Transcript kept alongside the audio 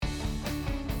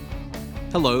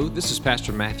Hello, this is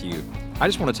Pastor Matthew. I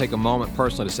just want to take a moment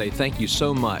personally to say thank you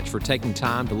so much for taking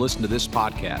time to listen to this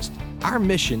podcast. Our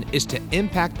mission is to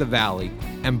impact the valley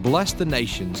and bless the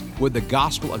nations with the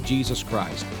gospel of Jesus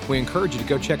Christ. We encourage you to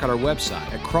go check out our website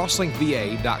at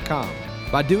crosslinkva.com.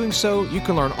 By doing so, you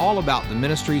can learn all about the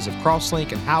ministries of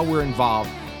Crosslink and how we're involved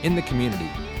in the community.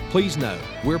 Please know,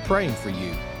 we're praying for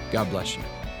you. God bless you.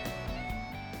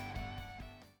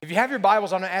 If you have your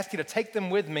Bibles, I'm going to ask you to take them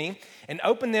with me and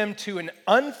open them to an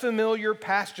unfamiliar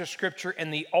passage of Scripture in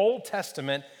the Old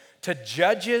Testament to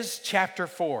Judges chapter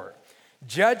 4.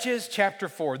 Judges chapter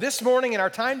 4. This morning in our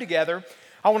time together,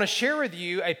 I want to share with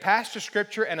you a passage of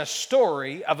Scripture and a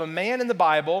story of a man in the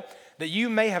Bible that you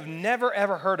may have never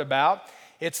ever heard about.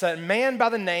 It's a man by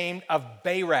the name of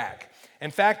Barak.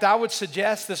 In fact, I would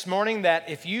suggest this morning that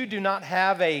if you do not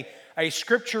have a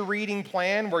scripture reading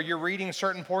plan where you're reading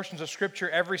certain portions of scripture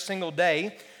every single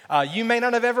day, you may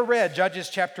not have ever read Judges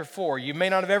chapter 4. You may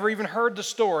not have ever even heard the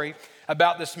story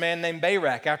about this man named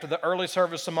Barak. After the early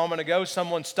service a moment ago,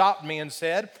 someone stopped me and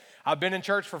said, I've been in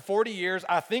church for 40 years.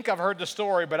 I think I've heard the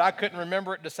story, but I couldn't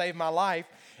remember it to save my life.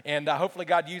 And hopefully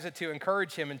God used it to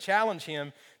encourage him and challenge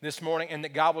him this morning, and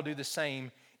that God will do the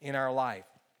same in our life.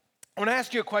 I want to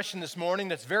ask you a question this morning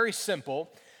that's very simple,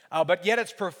 but yet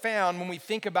it's profound when we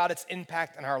think about its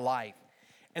impact in our life.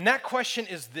 And that question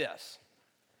is this: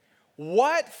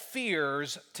 what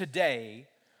fears today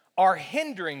are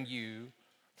hindering you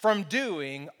from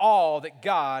doing all that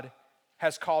God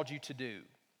has called you to do?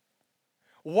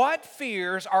 What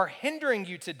fears are hindering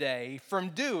you today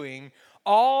from doing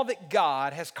all that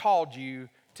God has called you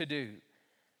to do?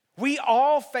 We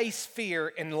all face fear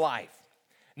in life.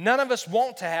 None of us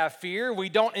want to have fear. We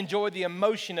don't enjoy the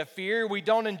emotion of fear. We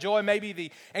don't enjoy maybe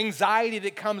the anxiety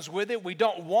that comes with it. We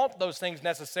don't want those things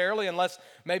necessarily unless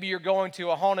maybe you're going to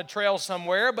a haunted trail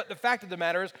somewhere. But the fact of the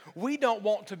matter is we don't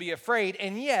want to be afraid,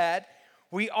 and yet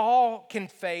we all can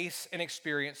face and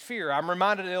experience fear. I'm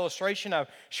reminded of an illustration. I've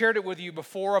shared it with you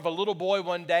before of a little boy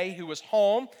one day who was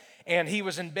home, and he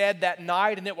was in bed that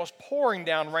night, and it was pouring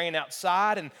down rain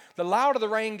outside. And the louder the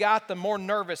rain got, the more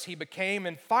nervous he became.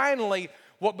 And finally,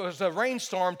 what was a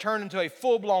rainstorm turned into a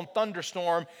full-blown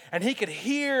thunderstorm, and he could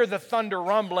hear the thunder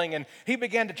rumbling, and he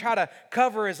began to try to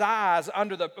cover his eyes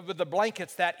with the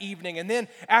blankets that evening. And then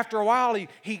after a while,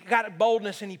 he got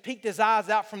boldness, and he peeked his eyes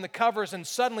out from the covers, and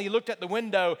suddenly he looked at the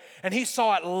window, and he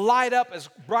saw it light up as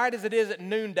bright as it is at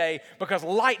noonday because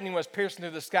lightning was piercing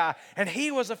through the sky, and he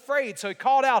was afraid. So he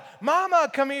called out, "Mama,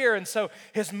 come here." And so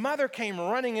his mother came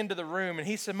running into the room, and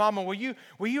he said, "Mama, will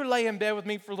you lay in bed with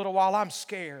me for a little while? I'm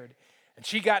scared." And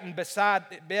she got in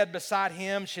bed beside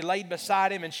him. She laid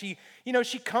beside him, and she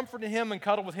comforted him and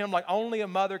cuddled with him like only a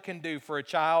mother can do for a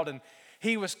child. And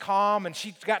he was calm, and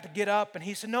she got to get up, and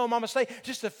he said, "No, Mama, stay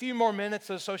just a few more minutes."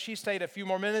 And so she stayed a few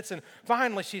more minutes, and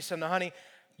finally she said, "No, honey,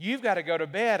 you've got to go to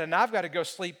bed, and I've got to go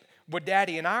sleep with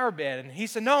Daddy in our bed." And he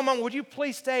said, "No, Mama, would you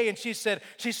please stay?" And she said,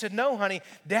 "No, honey,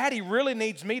 Daddy really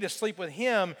needs me to sleep with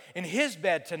him in his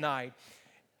bed tonight."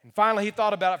 And finally, he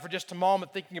thought about it for just a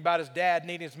moment, thinking about his dad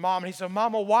needing his mom. And he said,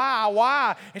 "Mama,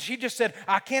 why? And she just said,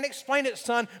 "I can't explain it,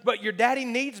 son, but your daddy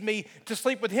needs me to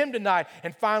sleep with him tonight."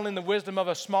 And finally, in the wisdom of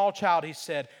a small child, he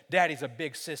said, "Daddy's a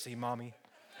big sissy, Mommy."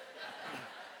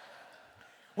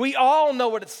 We all know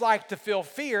what it's like to feel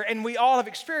fear, and we all have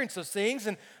experienced those things.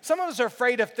 And some of us are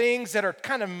afraid of things that are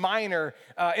kind of minor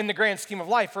in the grand scheme of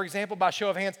life. For example, by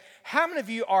show of hands, how many of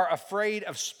you are afraid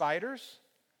of spiders?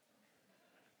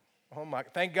 Oh my,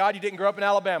 thank God you didn't grow up in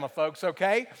Alabama, folks,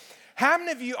 okay? How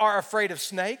many of you are afraid of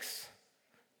snakes?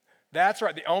 That's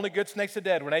right, the only good snake's a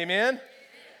dead one, amen?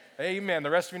 Amen, the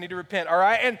rest of you need to repent, all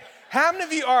right? And how many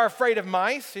of you are afraid of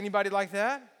mice? Anybody like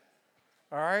that?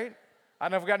 All right, I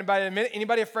don't know if we've got anybody in a minute.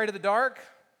 Anybody afraid of the dark?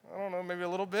 I don't know, maybe a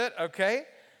little bit, okay.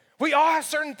 We all have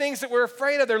certain things that we're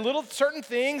afraid of. They're little certain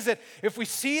things that if we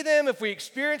see them, if we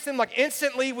experience them, like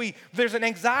instantly there's an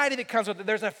anxiety that comes with it.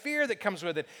 There's a fear that comes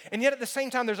with it. And yet at the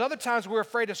same time, there's other times we're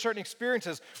afraid of certain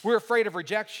experiences. We're afraid of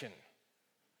rejection.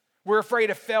 We're afraid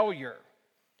of failure.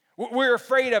 We're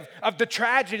afraid of the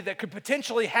tragedy that could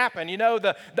potentially happen. You know,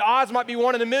 the odds might be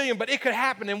 1 in a million, but it could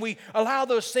happen. And we allow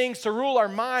those things to rule our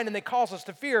mind, and they cause us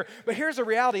to fear. But here's the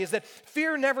reality, is that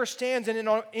fear never stands in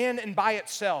and by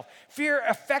itself. Fear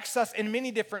affects us in many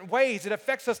different ways. It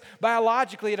affects us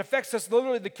biologically. It affects us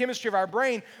literally the chemistry of our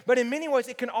brain. But in many ways,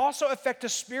 it can also affect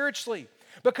us spiritually.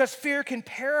 Because fear can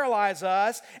paralyze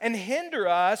us and hinder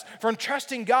us from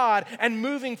trusting God and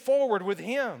moving forward with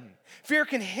Him. Fear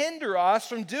can hinder us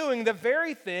from doing the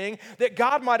very thing that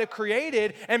God might have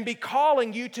created and be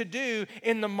calling you to do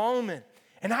in the moment.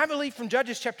 And I believe from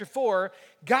Judges chapter 4,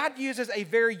 God uses a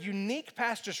very unique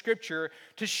passage of Scripture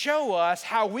to show us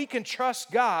how we can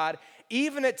trust God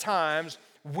even at times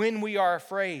when we are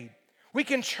afraid. We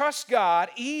can trust God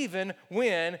even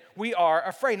when we are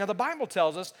afraid. Now, the Bible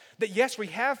tells us that yes, we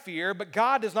have fear, but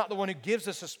God is not the one who gives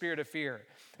us a spirit of fear.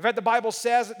 In fact, the Bible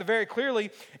says it very clearly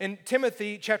in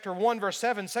Timothy chapter 1, verse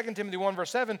 7, 2 Timothy 1,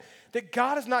 verse 7, that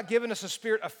God has not given us a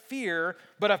spirit of fear,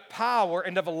 but of power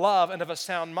and of love and of a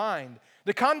sound mind.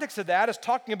 The context of that is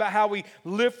talking about how we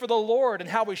live for the Lord and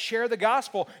how we share the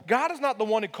gospel. God is not the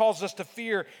one who causes us to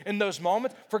fear in those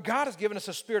moments, for God has given us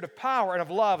a spirit of power and of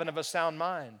love and of a sound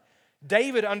mind.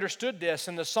 David understood this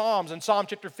in the Psalms, in Psalm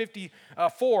chapter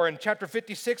 54 and chapter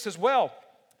 56 as well.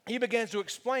 He begins to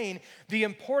explain the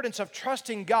importance of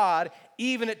trusting God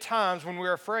even at times when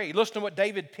we're afraid. Listen to what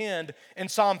David penned in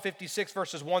Psalm 56,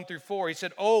 verses 1 through 4. He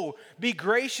said, "Oh, be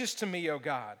gracious to me, O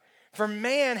God, for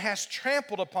man has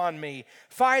trampled upon me.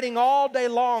 Fighting all day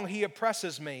long, he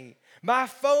oppresses me. My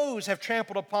foes have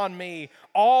trampled upon me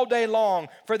all day long,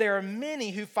 for there are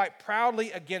many who fight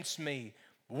proudly against me."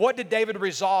 What did David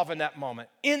resolve in that moment?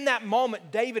 In that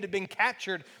moment, David had been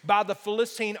captured by the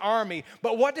Philistine army.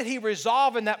 But what did he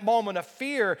resolve in that moment of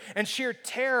fear and sheer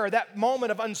terror, that moment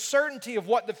of uncertainty of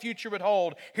what the future would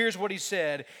hold? Here's what he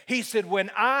said. He said, "When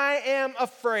I am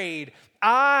afraid,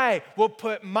 I will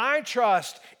put my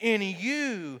trust in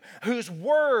you, whose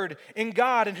word in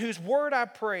God and whose word I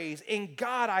praise. In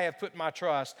God I have put my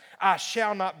trust. I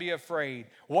shall not be afraid.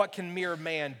 What can mere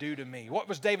man do to me?" What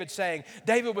was David saying?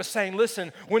 David was saying,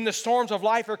 listen, when the storms of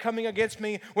life are coming against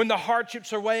me, when the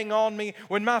hardships are weighing on me,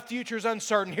 when my future is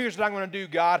uncertain, here's what I'm going to do,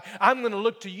 God. I'm going to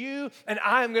look to you and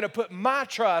I'm going to put my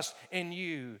trust in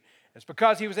you. It's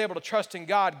because he was able to trust in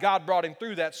God, God brought him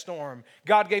through that storm.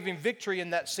 God gave him victory in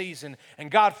that season, and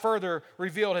God further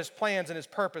revealed his plans and his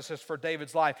purposes for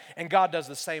David's life, and God does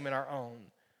the same in our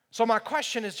own. So my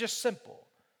question is just simple.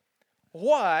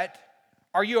 What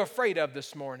are you afraid of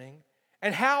this morning,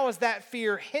 and how is that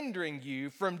fear hindering you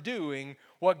from doing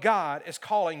what God is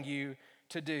calling you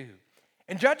to do?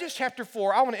 In Judges chapter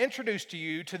 4, I want to introduce to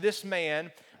you to this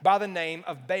man by the name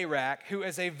of Barak, who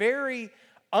is a very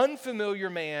unfamiliar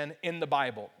man in the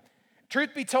Bible.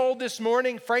 Truth be told this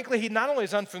morning, frankly, he not only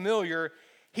is unfamiliar,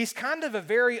 he's kind of a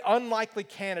very unlikely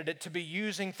candidate to be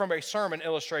using from a sermon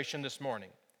illustration this morning.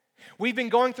 We've been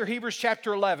going through Hebrews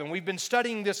chapter 11. We've been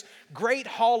studying this great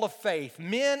hall of faith,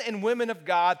 men and women of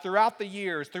God throughout the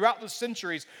years, throughout the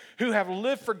centuries, who have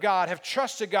lived for God, have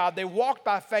trusted God, they walked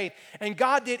by faith, and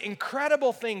God did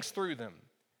incredible things through them.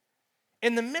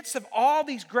 In the midst of all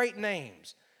these great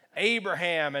names,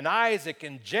 Abraham and Isaac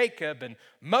and Jacob and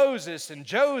Moses and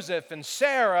Joseph and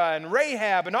Sarah and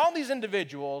Rahab and all these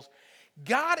individuals,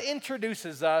 God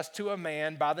introduces us to a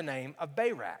man by the name of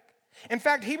Barak. In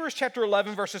fact, Hebrews chapter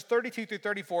 11, verses 32 through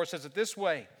 34 says it this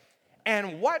way,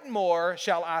 "And what more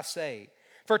shall I say?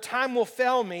 For time will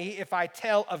fail me if I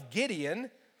tell of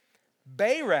Gideon,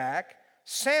 Barak,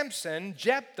 Samson,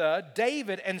 Jephthah,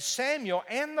 David, and Samuel,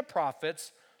 and the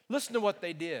prophets." Listen to what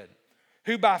they did.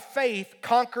 "Who by faith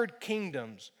conquered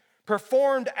kingdoms,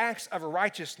 performed acts of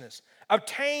righteousness,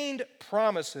 obtained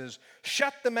promises,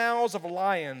 shut the mouths of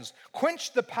lions,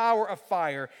 quenched the power of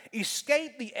fire,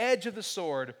 escaped the edge of the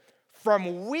sword,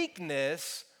 from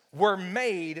weakness were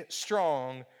made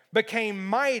strong, became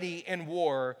mighty in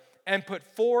war, and put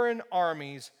foreign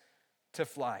armies to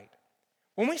flight."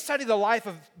 When we study the life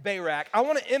of Barak, I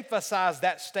want to emphasize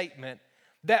that statement,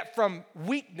 that from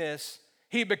weakness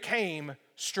he became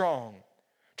strong.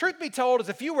 Truth be told, as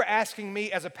if you were asking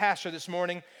me as a pastor this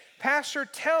morning, "Pastor,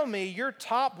 tell me your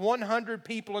top 100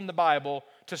 people in the Bible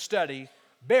to study,"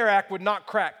 Barak would not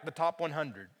crack the top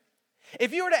 100.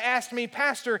 If you were to ask me,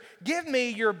 "Pastor, give me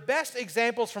your best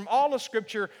examples from all of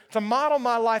Scripture to model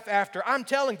my life after," I'm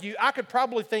telling you, I could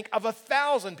probably think of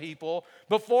 1,000 people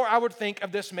before I would think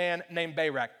of this man named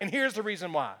Barak. And here's the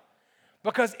reason why.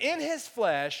 Because in his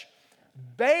flesh,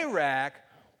 Barak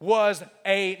was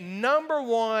a number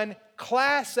one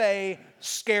Class A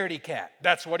scaredy cat.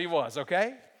 That's what he was,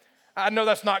 okay? I know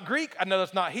that's not Greek. I know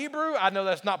that's not Hebrew. I know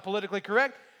that's not politically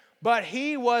correct. But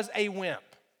he was a wimp.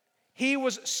 He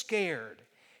was scared.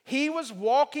 He was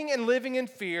walking and living in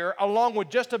fear along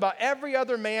with just about every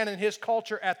other man in his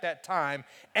culture at that time.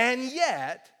 And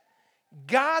yet,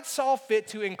 God saw fit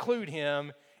to include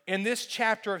him in this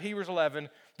chapter of Hebrews 11,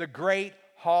 the great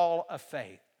hall of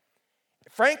faith.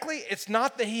 Frankly, it's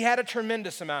not that he had a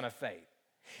tremendous amount of faith.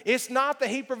 It's not that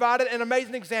he provided an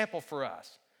amazing example for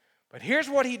us. But here's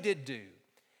what he did do.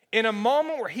 In a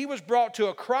moment where he was brought to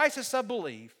a crisis of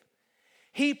belief,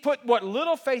 he put what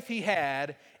little faith he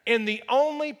had in the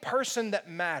only person that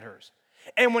matters.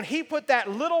 And when he put that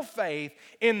little faith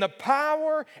in the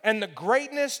power and the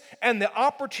greatness and the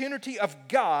opportunity of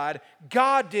God,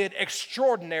 God did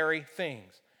extraordinary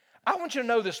things. I want you to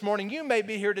know this morning, you may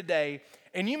be here today,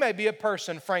 and you may be a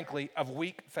person, frankly, of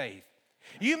weak faith.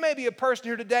 You may be a person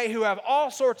here today who have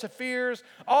all sorts of fears,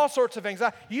 all sorts of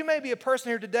anxiety. You may be a person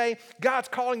here today, God's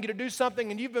calling you to do something,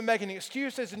 and you've been making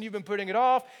excuses, and you've been putting it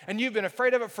off, and you've been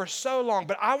afraid of it for so long.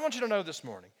 But I want you to know this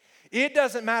morning, it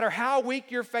doesn't matter how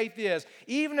weak your faith is,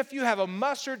 even if you have a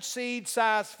mustard seed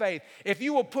sized faith, if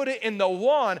you will put it in the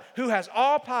one who has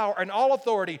all power and all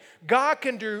authority, God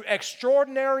can do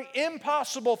extraordinary,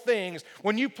 impossible things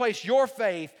when you place your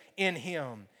faith in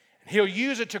Him. He'll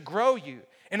use it to grow you,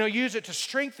 and He'll use it to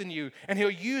strengthen you, and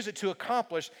He'll use it to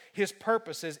accomplish His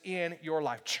purposes in your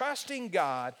life. Trusting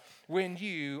God when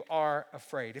you are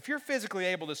afraid. If you're physically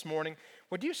able this morning,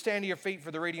 would you stand to your feet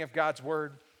for the reading of God's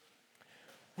Word?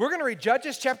 We're going to read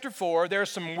Judges chapter 4. There are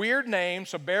some weird names,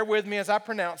 so bear with me as I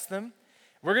pronounce them.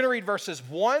 We're going to read verses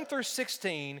 1 through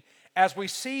 16 as we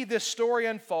see this story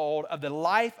unfold of the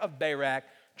life of Barak,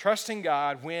 trusting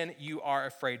God when you are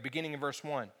afraid, beginning in verse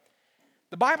 1.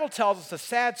 The Bible tells us a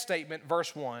sad statement,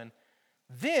 verse 1.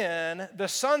 Then the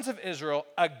sons of Israel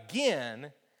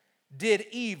again did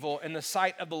evil in the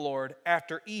sight of the Lord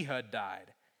after Ehud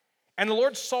died. And the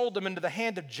Lord sold them into the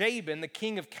hand of Jabin, the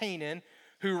king of Canaan,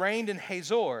 who reigned in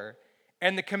Hazor,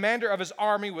 and the commander of his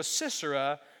army was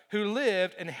Sisera, who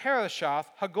lived in Harosheth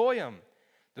Hagoyim.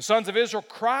 The sons of Israel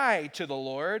cried to the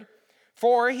Lord,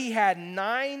 for he had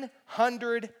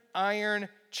 900 iron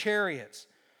chariots,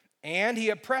 and he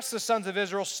oppressed the sons of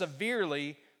Israel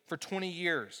severely for 20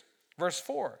 years. Verse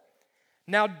 4,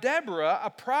 now Deborah, a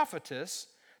prophetess,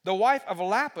 the wife of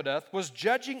Lapidoth, was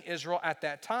judging Israel at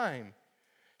that time.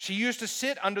 She used to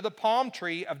sit under the palm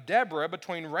tree of Deborah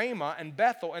between Ramah and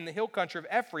Bethel in the hill country of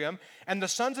Ephraim, and the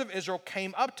sons of Israel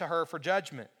came up to her for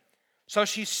judgment. So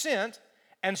she sent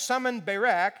and summoned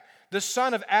Barak, the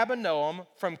son of Abinoam,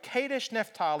 from Kadesh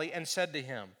Naphtali, and said to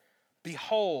him,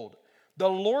 behold, the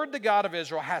Lord, the God of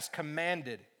Israel, has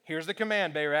commanded, here's the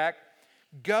command, Barak,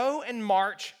 go and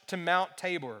march to Mount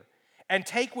Tabor, and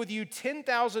take with you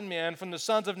 10,000 men from the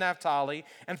sons of Naphtali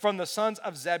and from the sons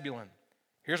of Zebulun.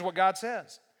 Here's what God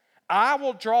says. I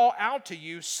will draw out to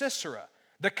you Sisera,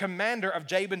 the commander of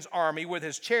Jabin's army, with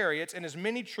his chariots and his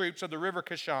many troops of the river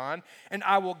Kishon, and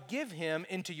I will give him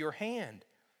into your hand.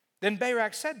 Then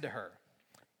Barak said to her,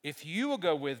 if you will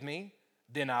go with me,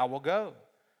 then I will go.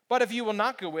 But if you will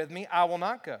not go with me, I will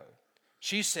not go.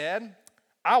 She said,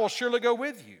 I will surely go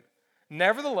with you.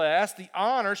 Nevertheless, the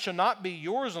honor shall not be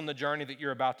yours on the journey that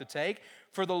you're about to take,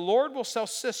 for the Lord will sell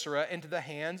Sisera into the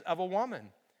hands of a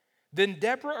woman. Then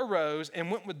Deborah arose and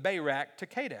went with Barak to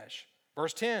Kadesh.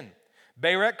 Verse 10,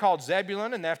 Barak called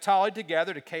Zebulun and Naphtali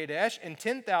together to Kadesh, and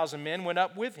 10,000 men went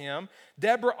up with him.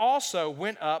 Deborah also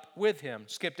went up with him.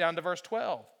 Skip down to verse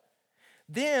 12.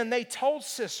 Then they told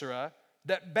Sisera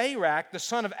that Barak, the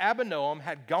son of Abinoam,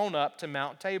 had gone up to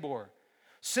Mount Tabor.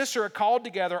 Sisera called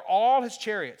together all his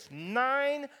chariots,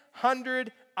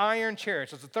 900 iron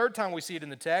chariots. That's the third time we see it in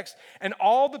the text. And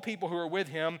all the people who were with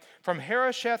him from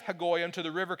Harosheth Hagoyim to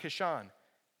the river Kishon.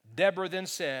 Deborah then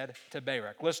said to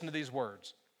Barak, listen to these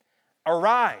words.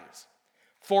 Arise,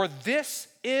 for this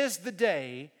is the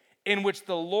day in which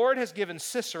the Lord has given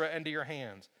Sisera into your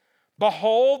hands.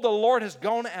 Behold, the Lord has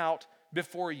gone out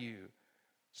before you.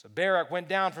 So Barak went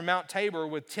down from Mount Tabor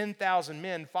with 10,000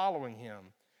 men following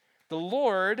him. The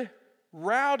Lord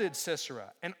routed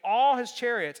Sisera and all his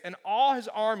chariots and all his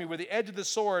army with the edge of the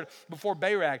sword before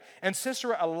Barak. And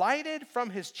Sisera alighted from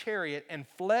his chariot and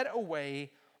fled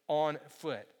away on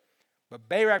foot. But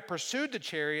Barak pursued the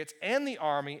chariots and the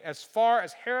army as far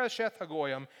as Harosheth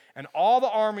Hagoyim, and all the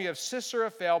army of Sisera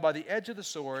fell by the edge of the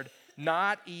sword.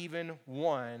 Not even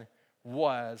one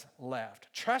was left.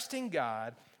 Trusting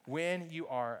God when you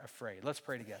are afraid. Let's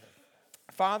pray together.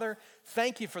 Father,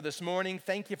 thank you for this morning.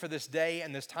 Thank you for this day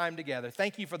and this time together.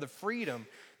 Thank you for the freedom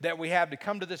that we have to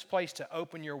come to this place to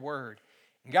open your word.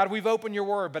 And God, we've opened your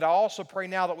word, but I also pray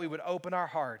now that we would open our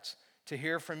hearts to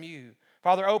hear from you.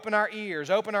 Father, open our ears,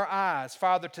 open our eyes,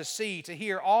 Father, to see, to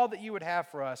hear all that you would have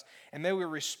for us. And may we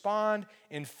respond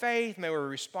in faith. May we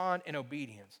respond in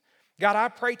obedience. God, I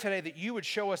pray today that you would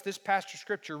show us this passage of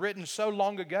scripture written so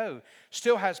long ago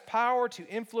still has power to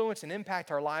influence and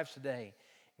impact our lives today.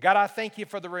 God, I thank you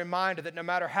for the reminder that no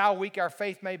matter how weak our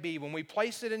faith may be, when we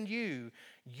place it in you,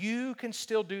 you can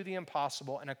still do the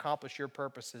impossible and accomplish your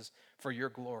purposes for your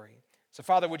glory. So,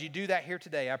 Father, would you do that here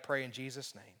today? I pray in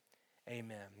Jesus' name.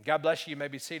 Amen. God bless you. You may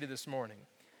be seated this morning.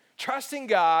 Trusting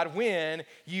God when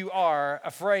you are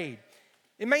afraid.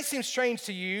 It may seem strange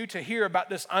to you to hear about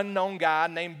this unknown guy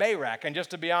named Barak. And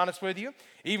just to be honest with you,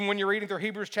 even when you're reading through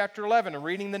Hebrews chapter 11 and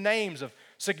reading the names of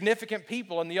significant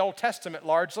people in the Old Testament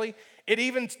largely, it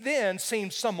even then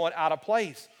seems somewhat out of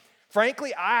place.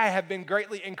 Frankly, I have been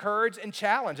greatly encouraged and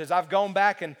challenged as I've gone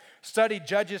back and studied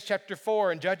Judges chapter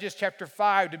 4 and Judges chapter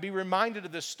 5 to be reminded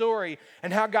of this story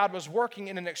and how God was working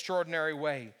in an extraordinary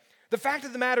way. The fact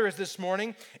of the matter is this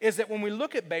morning is that when we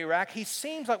look at Barak, he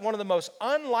seems like one of the most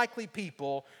unlikely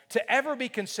people to ever be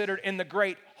considered in the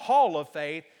great hall of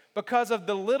faith because of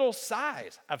the little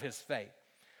size of his faith.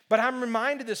 But I'm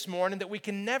reminded this morning that we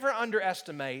can never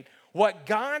underestimate what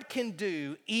God can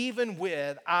do even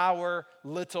with our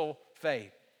little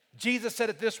faith. Jesus said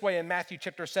it this way in Matthew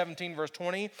chapter 17, verse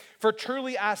 20, "For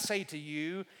truly I say to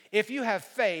you, if you have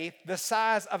faith the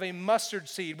size of a mustard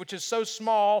seed, which is so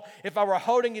small, if I were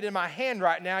holding it in my hand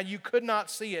right now, you could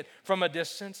not see it from a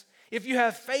distance. If you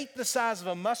have faith the size of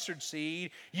a mustard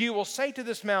seed, you will say to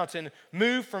this mountain,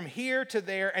 move from here to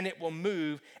there, and it will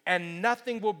move, and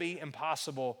nothing will be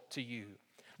impossible to you."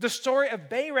 The story of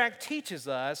Barak teaches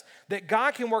us that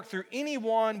God can work through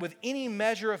anyone with any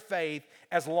measure of faith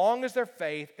as long as their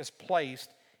faith is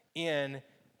placed in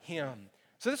Him.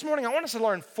 So this morning I want us to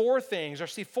learn four things or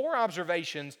see four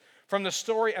observations from the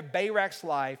story of Barak's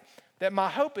life that my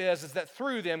hope is that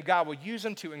through them God will use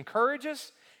them to encourage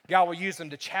us, God will use them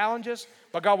to challenge us,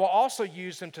 but God will also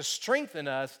use them to strengthen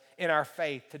us in our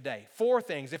faith today. Four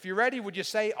things. If you're ready, would you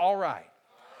say, all right?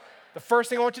 The first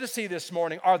thing I want you to see this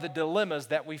morning are the dilemmas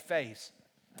that we face.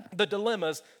 The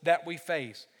dilemmas that we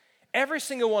face. Every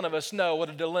single one of us know what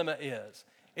a dilemma is.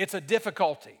 It's a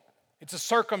difficulty. It's a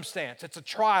circumstance. It's a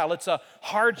trial. It's a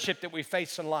hardship that we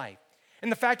face in life.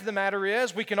 And the fact of the matter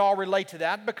is, we can all relate to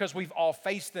that because we've all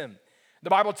faced them. The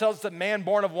Bible tells us that man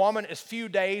born of woman is few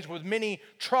days with many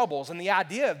troubles. And the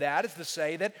idea of that is to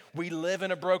say that we live in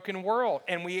a broken world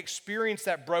and we experience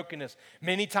that brokenness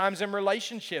many times in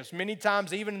relationships, many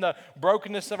times even in the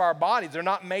brokenness of our bodies. They're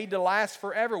not made to last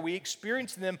forever. We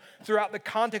experience them throughout the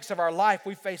context of our life.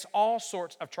 We face all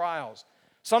sorts of trials.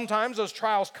 Sometimes those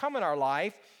trials come in our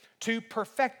life to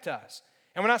perfect us.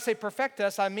 And when I say perfect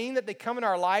us, I mean that they come in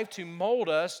our life to mold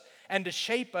us and to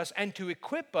shape us and to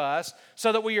equip us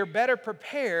so that we are better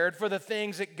prepared for the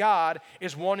things that God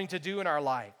is wanting to do in our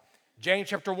life. James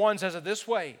chapter 1 says it this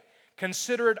way,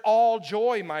 "Consider it all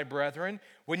joy, my brethren,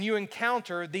 when you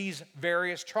encounter these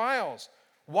various trials."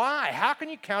 Why? How can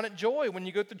you count it joy when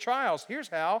you go through trials? Here's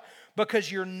how.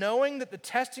 Because you're knowing that the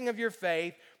testing of your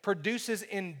faith produces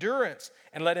endurance,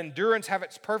 and let endurance have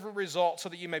its perfect result so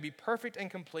that you may be perfect and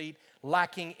complete,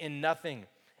 lacking in nothing.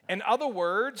 In other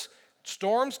words,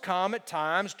 storms come at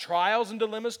times, trials and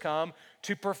dilemmas come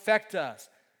to perfect us.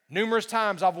 Numerous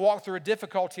times I've walked through a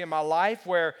difficulty in my life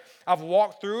where I've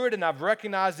walked through it and I've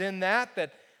recognized in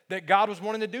that God was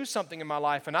wanting to do something in my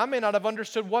life. And I may not have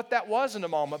understood what that was in a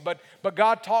moment, but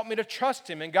God taught me to trust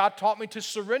Him and God taught me to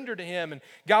surrender to Him. And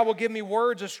God will give me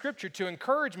words of Scripture to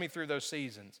encourage me through those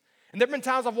seasons. And there have been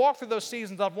times I've walked through those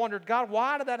seasons, I've wondered, God,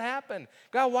 why did that happen?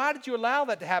 God, why did you allow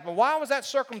that to happen? Why was that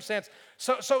circumstance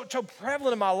so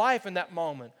prevalent in my life in that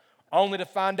moment? Only to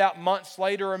find out months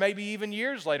later or maybe even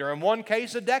years later, in one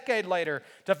case a decade later,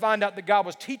 to find out that God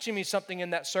was teaching me something in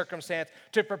that circumstance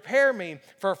to prepare me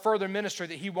for a further ministry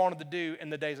that He wanted to do in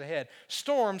the days ahead.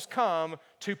 Storms come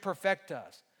to perfect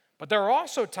us. But there are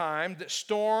also times that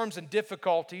storms and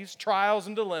difficulties, trials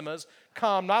and dilemmas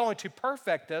come not only to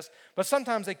perfect us, but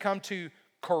sometimes they come to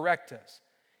correct us.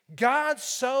 God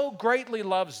so greatly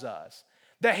loves us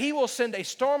that He will send a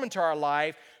storm into our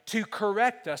life to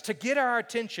correct us, to get our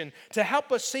attention, to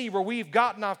help us see where we've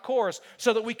gotten off course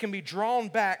so that we can be drawn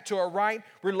back to a right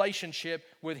relationship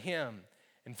with Him.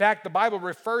 In fact, the Bible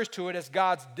refers to it as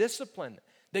God's discipline,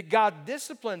 that God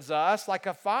disciplines us like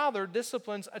a father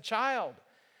disciplines a child.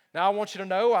 Now, I want you to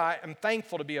know I am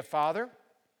thankful to be a father,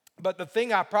 but the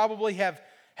thing I probably have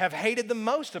hated the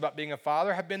most about being a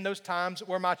father have been those times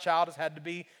where my child has had to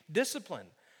be disciplined.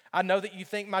 I know that you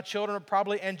think my children are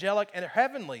probably angelic and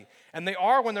heavenly, and they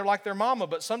are when they're like their mama,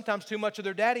 but sometimes too much of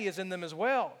their daddy is in them as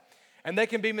well. And they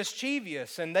can be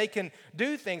mischievous, and they can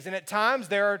do things, and at times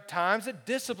there are times that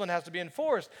discipline has to be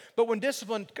enforced. But when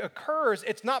discipline occurs,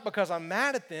 it's not because I'm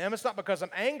mad at them, it's not because I'm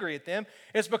angry at them,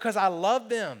 it's because I love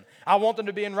them. I want them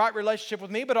to be in right relationship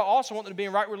with me, but I also want them to be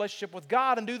in right relationship with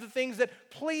God and do the things that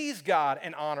please God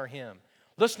and honor Him.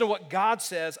 Listen to what God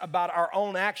says about our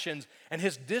own actions and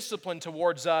His discipline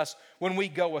towards us when we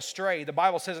go astray. The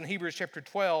Bible says in Hebrews chapter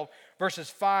 12,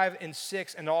 verses 5 and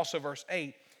 6, and also verse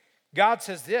 8, God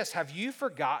says this, "Have you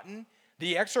forgotten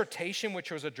the exhortation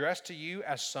which was addressed to you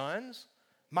as sons?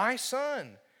 My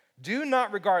son, Do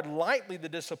not regard lightly the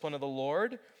discipline of the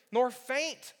Lord, nor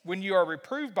faint when you are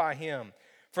reproved by him.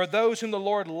 For those whom the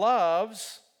Lord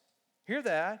loves, hear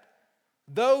that,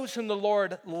 those whom the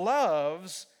Lord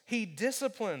loves, he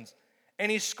disciplines,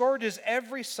 and he scourges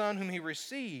every son whom he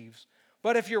receives.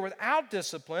 But if you're without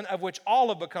discipline, of which all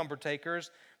have become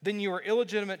partakers, then you are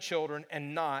illegitimate children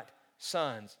and not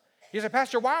sons. You say,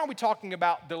 Pastor, why are we talking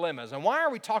about dilemmas? And why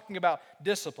are we talking about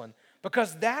discipline?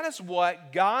 Because that is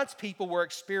what God's people were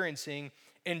experiencing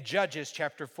in Judges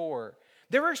chapter 4.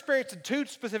 They were experiencing two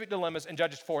specific dilemmas in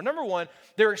Judges 4. Number one,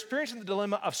 they were experiencing the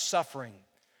dilemma of suffering.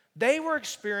 They were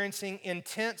experiencing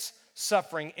intense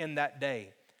suffering in that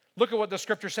day. Look at what the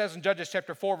scripture says in Judges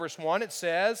chapter 4, verse 1. It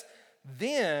says,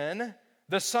 "Then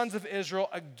the sons of Israel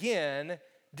again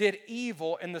did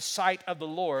evil in the sight of the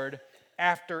Lord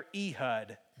after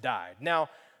Ehud died." Now,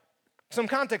 some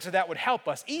context of that would help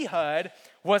us. Ehud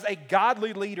was a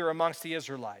godly leader amongst the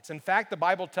Israelites. In fact, the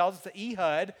Bible tells us that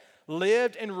Ehud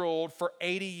lived and ruled for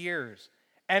 80 years.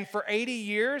 And for 80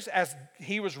 years, as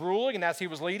he was ruling and as he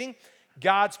was leading,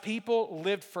 God's people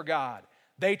lived for God.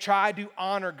 They tried to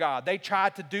honor God. They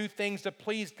tried to do things that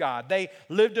pleased God. They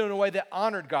lived in a way that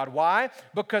honored God. Why?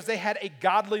 Because they had a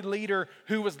godly leader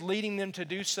who was leading them to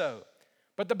do so.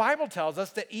 But the Bible tells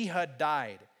us that Ehud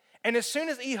died. And as soon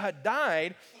as Ehud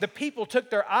died, the people took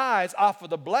their eyes off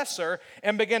of the blesser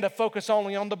and began to focus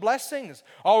only on the blessings.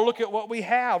 Oh, look at what we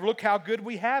have. Look how good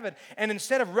we have it. And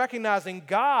instead of recognizing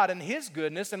God and his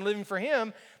goodness and living for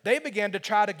him, they began to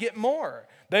try to get more.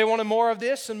 They wanted more of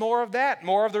this and more of that,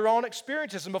 more of their own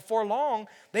experiences. And before long,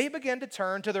 they began to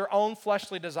turn to their own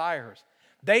fleshly desires.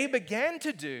 They began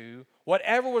to do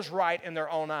whatever was right in their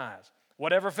own eyes.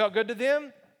 Whatever felt good to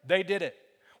them, they did it.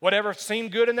 Whatever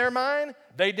seemed good in their mind,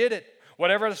 they did it.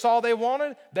 Whatever they saw they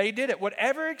wanted, they did it.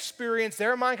 Whatever experience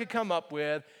their mind could come up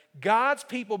with, God's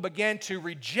people began to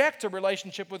reject a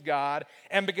relationship with God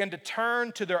and began to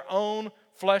turn to their own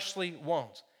fleshly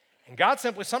wants. And God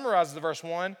simply summarizes the verse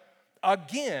 1,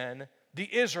 "Again,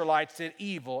 the Israelites did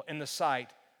evil in the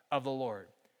sight of the Lord."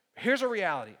 Here's a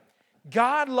reality.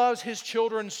 God loves his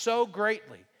children so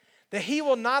greatly that he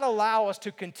will not allow us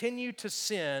to continue to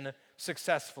sin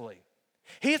successfully.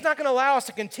 He's not going to allow us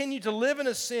to continue to live in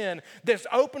a sin that's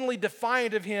openly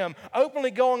defiant of him, openly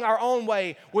going our own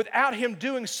way without him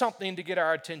doing something to get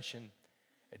our attention.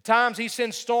 At times, he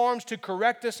sends storms to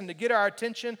correct us and to get our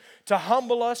attention, to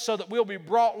humble us so that we'll be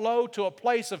brought low to a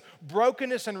place of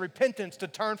brokenness and repentance to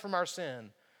turn from our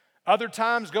sin. Other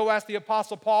times, go ask the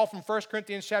Apostle Paul from 1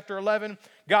 Corinthians chapter 11,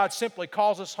 God simply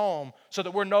calls us home so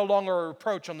that we're no longer a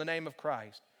reproach on the name of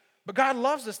Christ. But God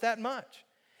loves us that much.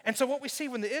 And so what we see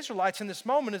when the Israelites in this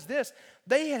moment is this.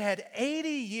 They had had 80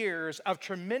 years of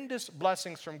tremendous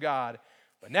blessings from God.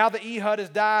 But now that Ehud has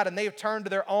died and they've turned to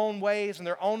their own ways and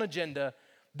their own agenda,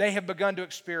 they have begun to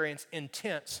experience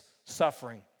intense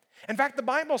suffering. In fact, the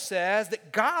Bible says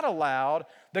that God allowed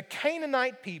the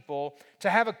Canaanite people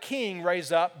to have a king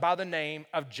raise up by the name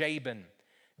of Jabin.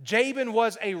 Jabin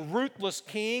was a ruthless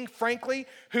king, frankly,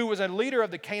 who was a leader of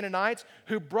the Canaanites,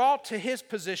 who brought to his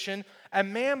position a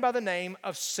man by the name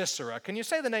of Sisera. Can you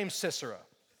say the name Sisera?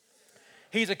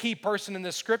 He's a key person in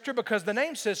this scripture because the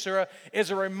name Sisera is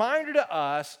a reminder to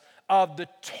us of the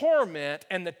torment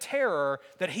and the terror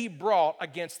that he brought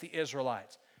against the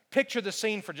Israelites. Picture the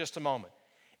scene for just a moment.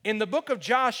 In the book of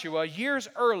Joshua, years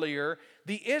earlier,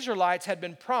 the Israelites had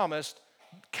been promised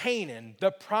Canaan, the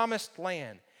promised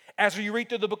land. As you read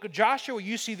through the book of Joshua,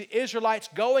 you see the Israelites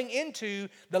going into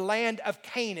the land of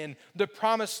Canaan, the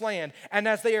promised land. And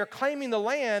as they are claiming the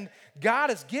land, God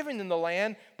is giving them the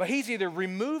land, but he's either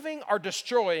removing or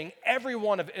destroying every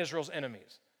one of Israel's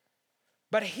enemies.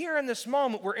 But here in this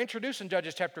moment, we're introduced in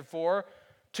Judges chapter 4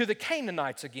 to the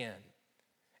Canaanites again.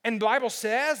 And the Bible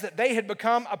says that they had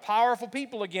become a powerful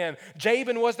people again.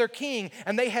 Jabin was their king,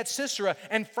 and they had Sisera.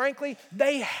 And frankly,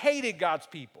 they hated God's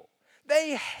people.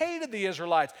 They hated the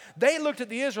Israelites. They looked at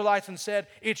the Israelites and said,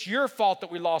 it's your fault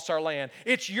that we lost our land.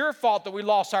 It's your fault that we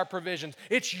lost our provisions.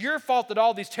 It's your fault that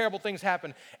all these terrible things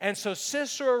happened. And so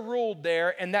Sisera ruled there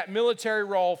in that military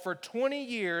role for 20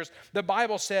 years. The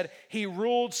Bible said he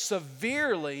ruled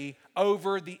severely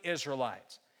over the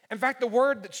Israelites. In fact, the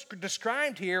word that's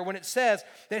described here when it says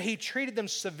that he treated them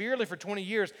severely for 20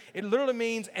 years, it literally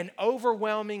means an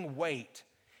overwhelming weight.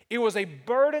 It was a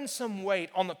burdensome weight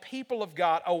on the people of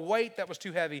God, a weight that was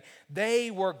too heavy. They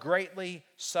were greatly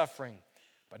suffering.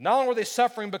 But not only were they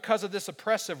suffering because of this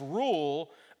oppressive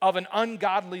rule of an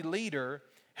ungodly leader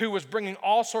who was bringing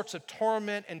all sorts of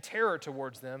torment and terror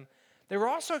towards them, they were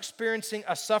also experiencing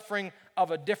a suffering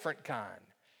of a different kind.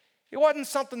 It wasn't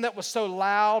something that was so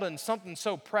loud and something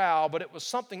so proud, but it was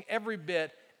something every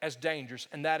bit as dangerous,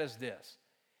 and that is this.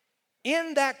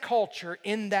 In that culture,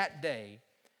 in that day,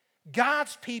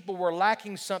 God's people were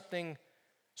lacking something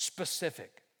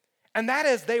specific. And that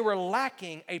is, they were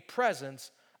lacking a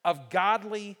presence of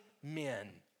godly men.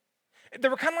 They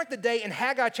were kind of like the day in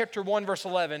Haggai chapter 1, verse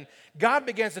 11, God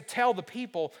begins to tell the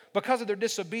people, because of their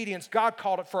disobedience, God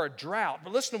called it for a drought.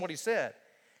 But listen to what he said.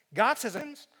 God says,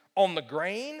 on the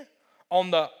grain,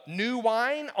 on the new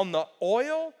wine, on the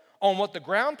oil, on what the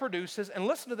ground produces, and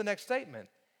listen to the next statement,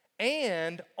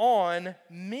 and on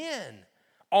men,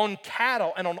 on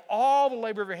cattle, and on all the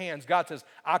labor of your hands. God says,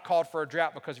 I called for a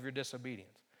drought because of your disobedience.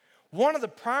 One of the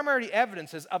primary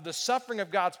evidences of the suffering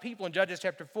of God's people in Judges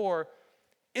chapter 4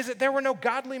 is that there were no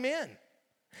godly men.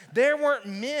 There weren't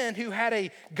men who had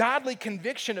a godly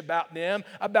conviction about them,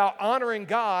 about honoring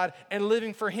God and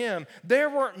living for Him. There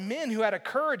weren't men who had a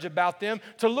courage about them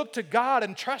to look to God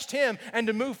and trust Him and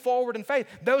to move forward in faith.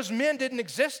 Those men didn't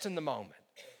exist in the moment.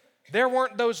 There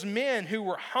weren't those men who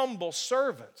were humble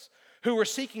servants, who were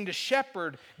seeking to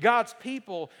shepherd God's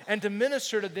people and to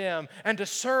minister to them and to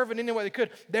serve in any way they could.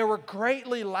 They were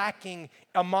greatly lacking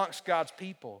amongst God's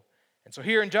people. And so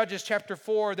here in Judges chapter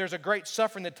 4, there's a great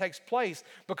suffering that takes place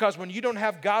because when you don't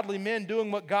have godly men doing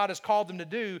what God has called them to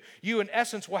do, you in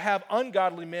essence will have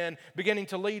ungodly men beginning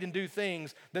to lead and do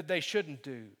things that they shouldn't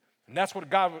do. And that's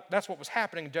what was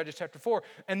happening in Judges chapter 4.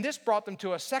 And this brought them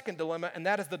to a second dilemma, and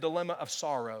that is the dilemma of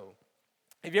sorrow.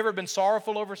 Have you ever been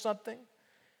sorrowful over something?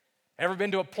 Ever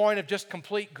been to a point of just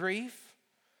complete grief?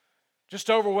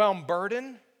 Just overwhelmed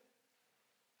burden?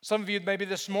 Some of you maybe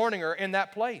this morning are in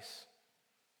that place.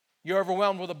 You're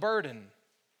overwhelmed with a burden.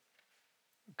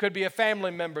 It could be a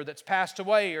family member that's passed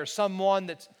away or someone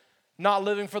that's not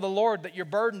living for the Lord that you're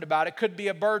burdened about. It could be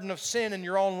a burden of sin in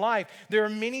your own life. There are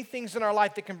many things in our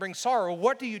life that can bring sorrow.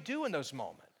 What do you do in those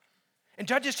moments? In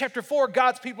Judges chapter 4,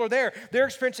 God's people are there. They're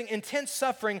experiencing intense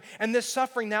suffering, and this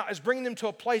suffering now is bringing them to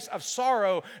a place of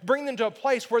sorrow, bringing them to a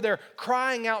place where they're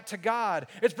crying out to God.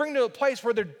 It's bringing them to a place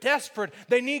where they're desperate.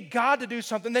 They need God to do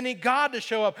something. They need God to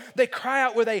show up. They cry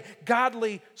out with a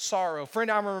godly sorrow. Friend,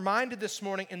 I'm reminded this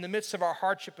morning in the midst of our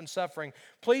hardship and suffering,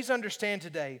 please understand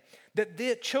today that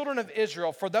the children of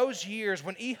Israel, for those years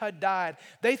when Ehud died,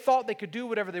 they thought they could do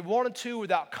whatever they wanted to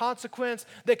without consequence.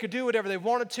 They could do whatever they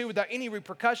wanted to without any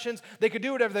repercussions. They could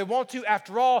do whatever they want to.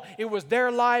 After all, it was their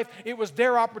life. It was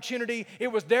their opportunity.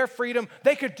 It was their freedom.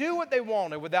 They could do what they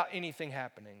wanted without anything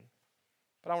happening.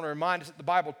 But I want to remind us that the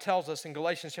Bible tells us in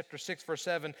Galatians chapter 6, verse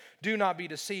 7, do not be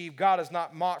deceived. God is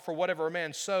not mocked, for whatever a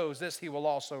man sows, this he will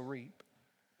also reap.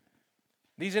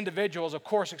 These individuals, of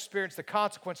course, experienced the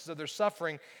consequences of their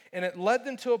suffering, and it led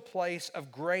them to a place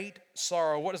of great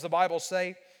sorrow. What does the Bible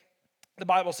say? The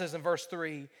Bible says in verse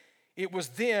 3, it was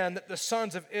then that the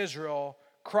sons of Israel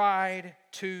cried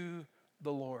to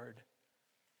the Lord.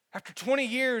 After 20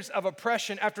 years of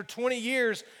oppression, after 20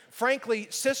 years, frankly,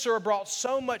 Sisera brought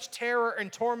so much terror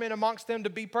and torment amongst them, to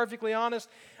be perfectly honest.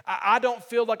 I don't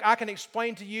feel like I can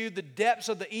explain to you the depths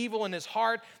of the evil in his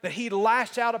heart that he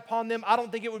lashed out upon them. I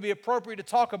don't think it would be appropriate to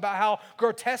talk about how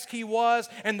grotesque he was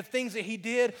and the things that he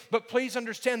did. But please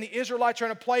understand, the Israelites are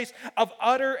in a place of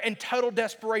utter and total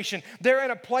desperation. They're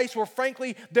in a place where,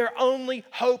 frankly, their only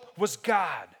hope was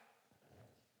God.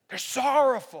 They're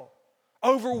sorrowful,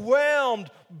 overwhelmed,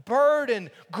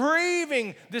 burdened,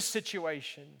 grieving this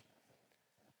situation.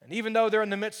 And even though they're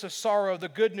in the midst of sorrow, the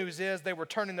good news is they were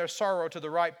turning their sorrow to the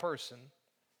right person.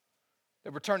 They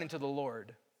were turning to the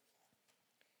Lord.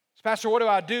 So, Pastor, what do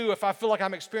I do if I feel like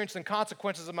I'm experiencing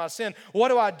consequences of my sin? What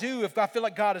do I do if I feel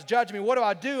like God is judging me? What do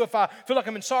I do if I feel like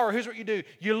I'm in sorrow? Here's what you do.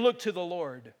 You look to the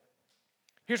Lord.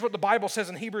 Here's what the Bible says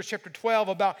in Hebrews chapter 12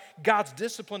 about God's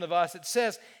discipline of us. It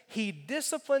says, He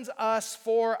disciplines us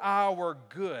for our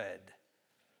good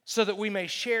so that we may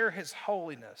share His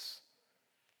holiness.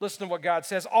 Listen to what God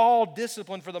says. All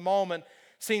discipline for the moment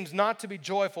seems not to be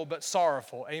joyful but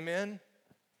sorrowful. Amen?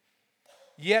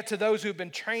 Yet to those who have been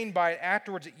trained by it,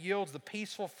 afterwards it yields the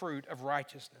peaceful fruit of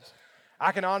righteousness.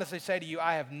 I can honestly say to you,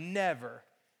 I have never,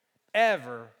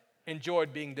 ever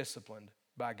enjoyed being disciplined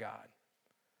by God.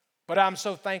 But I'm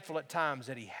so thankful at times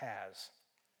that He has.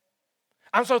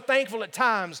 I'm so thankful at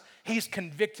times He's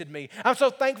convicted me. I'm so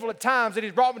thankful at times that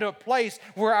He's brought me to a place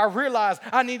where I realized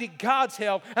I needed God's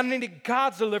help. I needed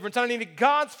God's deliverance. I needed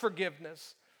God's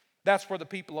forgiveness. That's where the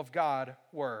people of God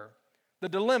were. The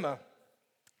dilemma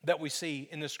that we see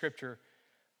in this scripture.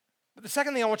 But the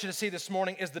second thing I want you to see this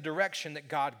morning is the direction that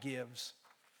God gives.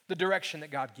 The direction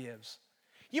that God gives.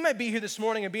 You may be here this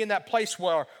morning and be in that place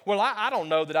where, well, I don't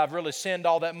know that I've really sinned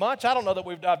all that much. I don't know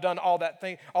that I've done all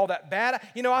that bad.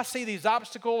 You know, I see these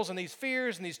obstacles and these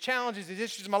fears and these challenges, these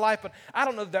issues in my life, but I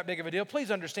don't know that big of a deal.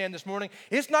 Please understand this morning,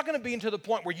 it's not going to be until the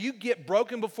point where you get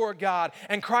broken before God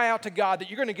and cry out to God that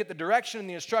you're going to get the direction and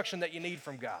the instruction that you need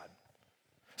from God.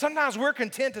 Sometimes we're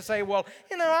content to say, well,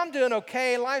 you know, I'm doing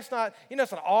okay. Life's not,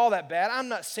 it's not all that bad. I'm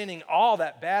not sinning all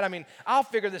that bad. I mean, I'll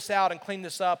figure this out and clean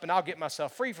this up and I'll get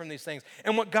myself free from these things.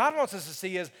 And what God wants us to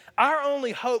see is our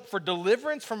only hope for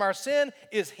deliverance from our sin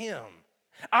is Him.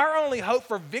 Our only hope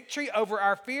for victory over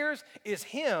our fears is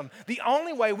Him. The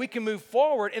only way we can move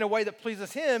forward in a way that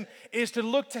pleases Him is to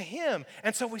look to Him.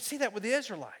 And so we see that with the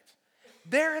Israelites.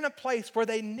 They're in a place where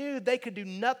they knew they could do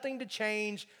nothing to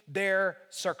change their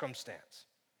circumstance.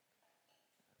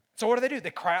 So what do? They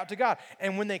cry out to God.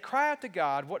 And when they cry out to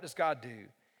God, what does God do?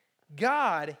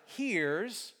 God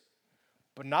hears,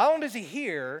 but not only does He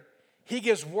hear, He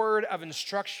gives word of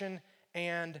instruction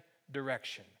and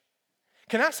direction.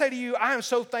 Can I say to you, I am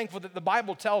so thankful that the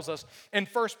Bible tells us in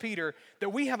 1 Peter that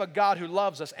we have a God who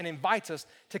loves us and invites us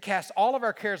to cast all of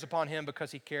our cares upon Him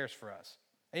because He cares for us.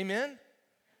 Amen?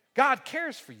 God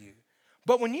cares for you.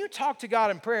 But when you talk to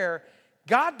God in prayer,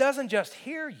 God doesn't just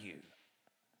hear you.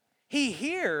 He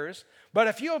hears, but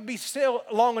if you'll be still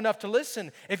long enough to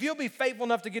listen, if you'll be faithful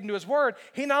enough to get into His Word,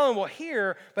 He not only will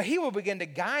hear, but He will begin to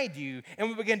guide you and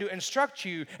will begin to instruct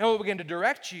you and will begin to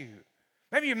direct you.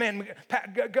 Maybe, man,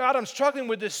 God, I'm struggling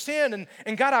with this sin,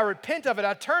 and God, I repent of it.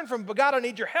 I turn from it, but God, I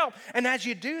need your help. And as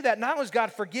you do that, not only does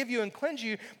God forgive you and cleanse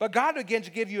you, but God begins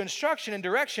to give you instruction and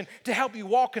direction to help you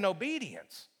walk in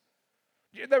obedience.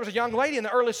 There was a young lady in the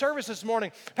early service this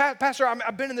morning. Pastor,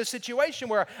 I've been in this situation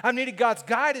where I've needed God's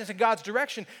guidance and God's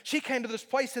direction. She came to this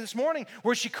place this morning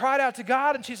where she cried out to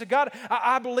God and she said, God,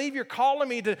 I believe you're calling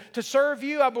me to serve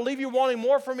you. I believe you're wanting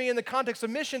more from me in the context of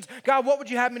missions. God, what would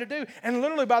you have me to do? And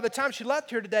literally by the time she left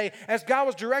here today, as God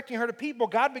was directing her to people,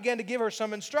 God began to give her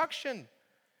some instruction.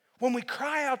 When we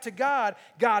cry out to God,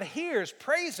 God hears,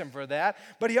 praise Him for that,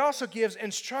 but He also gives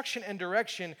instruction and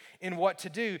direction in what to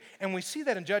do. And we see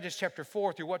that in Judges chapter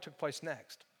 4 through what took place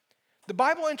next. The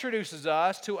Bible introduces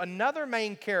us to another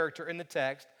main character in the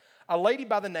text, a lady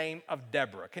by the name of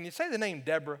Deborah. Can you say the name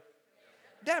Deborah?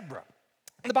 Deborah.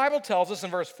 The Bible tells us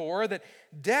in verse 4 that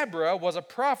Deborah was a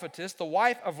prophetess, the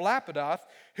wife of Lapidoth,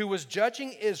 who was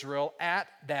judging Israel at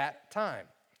that time.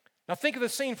 Now think of the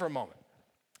scene for a moment.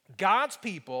 God's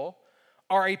people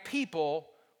are a people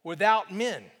without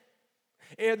men.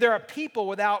 They're a people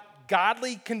without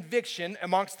godly conviction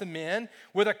amongst the men,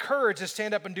 with a courage to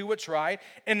stand up and do what's right.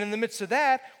 And in the midst of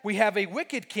that, we have a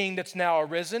wicked king that's now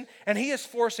arisen, and he is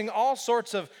forcing all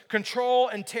sorts of control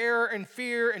and terror and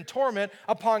fear and torment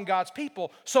upon God's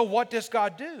people. So what does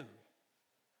God do?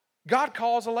 God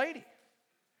calls a lady.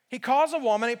 He calls a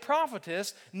woman, a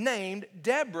prophetess named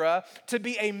Deborah, to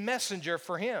be a messenger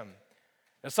for him.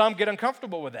 Now, some get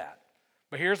uncomfortable with that.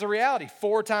 But here's the reality.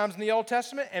 4 times in the Old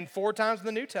Testament and 4 times in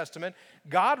the New Testament,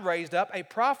 God raised up a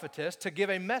prophetess to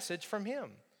give a message from Him.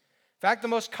 In fact, the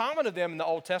most common of them in the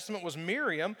Old Testament was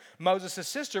Miriam, Moses'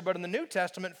 sister, but in the New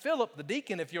Testament, Philip, the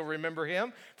deacon, if you'll remember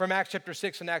him, from Acts chapter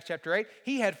 6 and Acts chapter 8,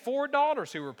 he had 4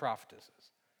 daughters who were prophetesses.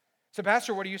 So,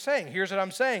 Pastor, what are you saying? Here's what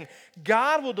I'm saying.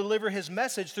 God will deliver His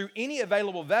message through any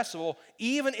available vessel,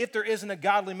 even if there isn't a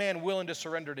godly man willing to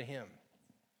surrender to Him.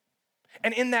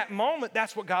 And in that moment,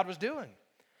 that's what God was doing.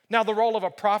 Now, the role of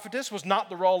a prophetess was not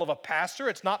the role of a pastor.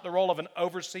 It's not the role of an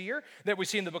overseer that we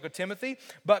see in the book of Timothy.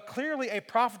 But clearly, a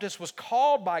prophetess was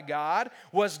called by God,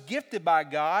 was gifted by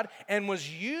God, and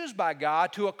was used by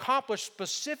God to accomplish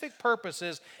specific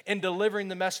purposes in delivering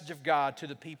the message of God to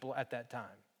the people at that time.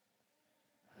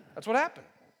 That's what happened.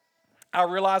 I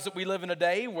realize that we live in a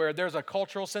day where there's a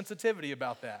cultural sensitivity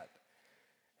about that.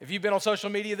 If you've been on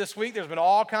social media this week, there's been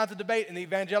all kinds of debate in the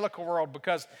evangelical world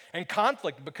and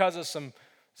conflict because of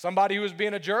somebody who is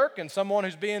being a jerk and someone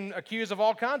who's being accused of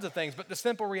all kinds of things. But the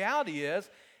simple reality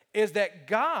is that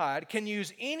God can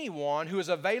use anyone who is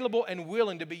available and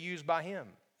willing to be used by Him.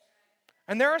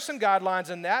 And there are some guidelines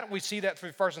in that. We see that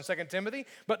through 1 and 2 Timothy.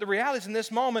 But the reality is in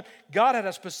this moment, God had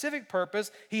a specific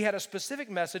purpose. He had a specific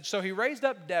message. So He raised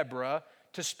up Deborah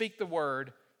to speak the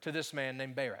word to this man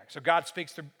named Barak. So God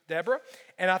speaks through Deborah,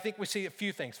 and I think we see a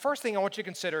few things. First thing I want you to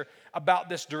consider about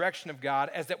this direction of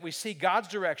God is that we see God's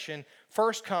direction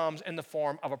first comes in the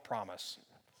form of a promise.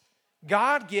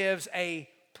 God gives a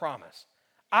promise.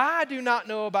 I do not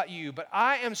know about you, but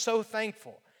I am so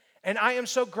thankful, and I am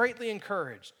so greatly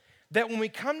encouraged that when we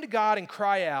come to God and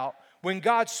cry out, when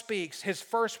God speaks, His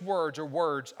first words are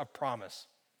words of promise.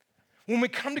 When we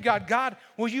come to God, God,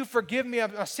 will you forgive me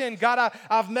of my sin? God,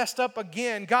 I've messed up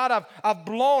again. God, I've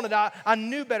blown it. I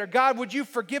knew better. God, would you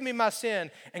forgive me my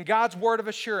sin? And God's word of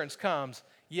assurance comes,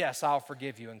 yes, I'll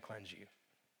forgive you and cleanse you.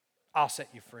 I'll set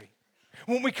you free.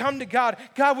 When we come to God,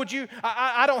 God, would you,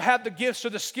 I don't have the gifts or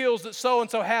the skills that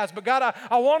so-and-so has, but God,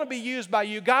 I want to be used by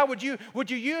you. God, would you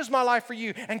use my life for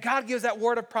you? And God gives that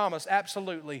word of promise,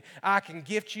 absolutely. I can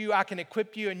gift you, I can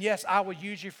equip you, and yes, I will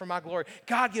use you for my glory.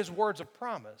 God gives words of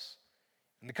promise.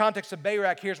 In the context of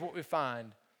Barak, here's what we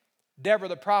find. Deborah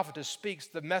the prophetess speaks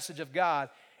the message of God,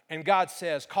 and God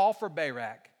says, call for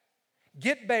Barak.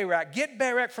 Get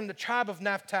Barak from the tribe of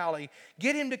Naphtali.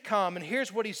 Get him to come, and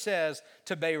here's what he says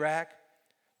to Barak.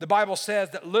 The Bible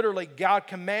says that literally God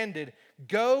commanded,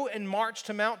 go and march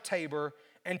to Mount Tabor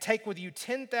and take with you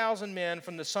 10,000 men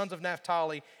from the sons of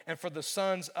Naphtali and for the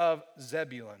sons of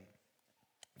Zebulun.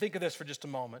 Think of this for just a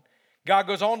moment. God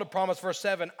goes on to promise, verse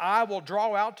 7, I will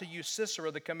draw out to you Sisera,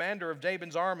 the commander of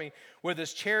Jabin's army, with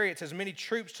his chariots, as many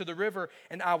troops to the river,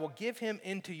 and I will give him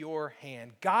into your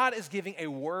hand. God is giving a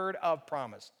word of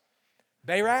promise.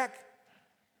 Barak,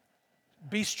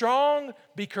 be strong,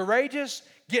 be courageous,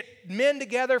 get men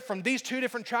together from these two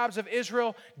different tribes of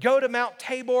Israel, go to Mount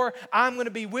Tabor, I'm going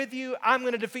to be with you, I'm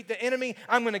going to defeat the enemy,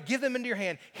 I'm going to give them into your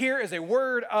hand. Here is a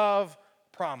word of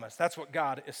promise. That's what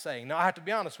God is saying. Now, I have to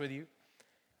be honest with you.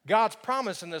 God's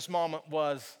promise in this moment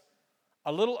was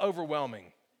a little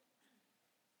overwhelming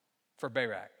for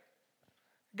Barak.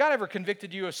 God ever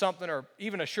convicted you of something or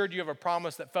even assured you of a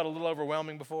promise that felt a little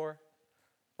overwhelming before?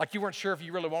 Like you weren't sure if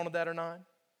you really wanted that or not?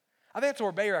 I think that's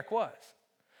where Barak was.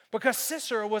 Because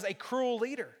Sisera was a cruel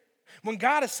leader. When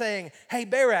God is saying, hey,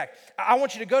 Barak, I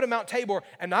want you to go to Mount Tabor,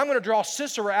 and I'm going to draw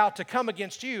Sisera out to come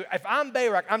against you. If I'm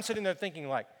Barak, I'm sitting there thinking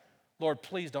like, Lord,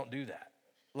 please don't do that.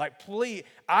 Like, please,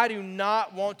 I do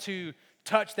not want to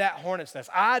touch that hornet's nest.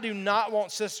 I do not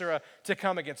want Sisera to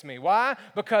come against me. Why?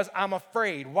 Because I'm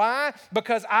afraid. Why?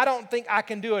 Because I don't think I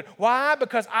can do it. Why?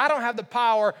 Because I don't have the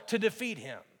power to defeat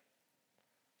him.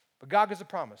 But God gives a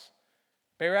promise.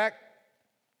 Barak,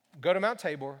 go to Mount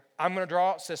Tabor. I'm going to draw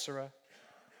out Sisera,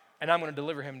 and I'm going to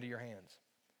deliver him to your hands.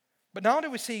 But not only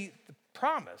do we see the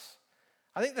promise,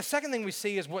 I think the second thing we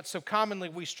see is what so commonly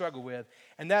we struggle with,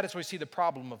 and that is we see the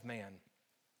problem of man.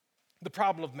 The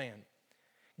problem of man.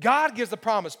 God gives the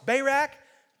promise. Barak,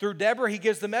 through Deborah, he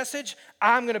gives the message,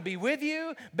 I'm going to be with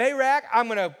you. Barak, I'm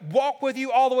going to walk with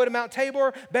you all the way to Mount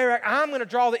Tabor. Barak, I'm going to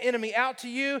draw the enemy out to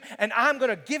you, and I'm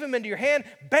going to give him into your hand.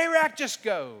 Barak, just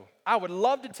go. I would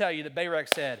love to tell you that Barak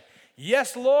said,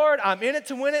 yes, Lord, I'm in it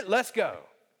to win it. Let's go.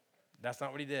 That's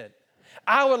not what he did.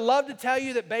 I would love to tell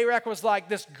you that Barak was like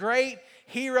this great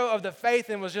hero of the faith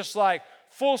and was just like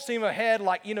full steam ahead,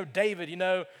 like, David,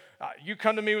 you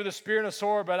come to me with a spear and a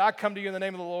sword, but I come to you in the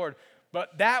name of the Lord.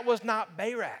 But that was not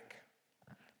Barak.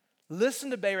 Listen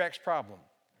to Barak's problem.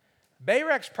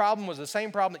 Barak's problem was the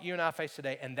same problem that you and I face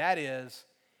today, and that is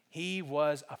he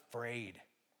was afraid.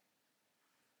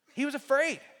 He was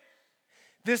afraid.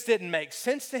 This didn't make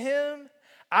sense to him.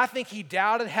 I think he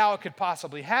doubted how it could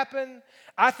possibly happen.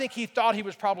 I think he thought he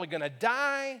was probably going to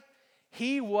die.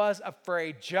 He was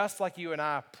afraid, just like you and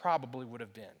I probably would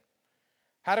have been.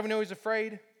 How do we know he's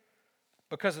afraid?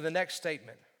 Because of the next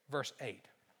statement, verse 8.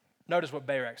 Notice what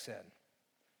Barak said.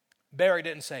 Barak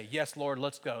didn't say, yes, Lord,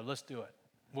 let's go, let's do it.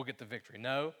 We'll get the victory.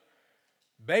 No.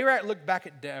 Barak looked back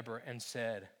at Deborah and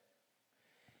said,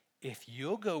 if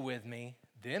you'll go with me,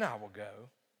 then I will go.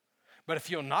 But if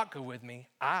you'll not go with me,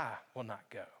 I will not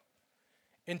go.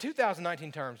 In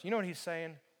 2019 terms, you know what he's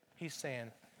saying? He's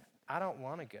saying, I don't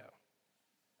want to go.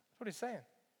 That's what he's saying.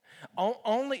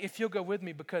 Only if you'll go with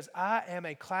me because I am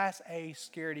a Class A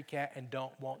scaredy cat and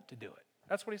don't want to do it.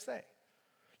 That's what he's saying.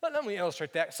 Let me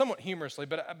illustrate that somewhat humorously,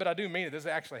 but I do mean it. This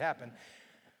actually happened.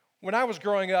 When I was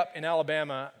growing up in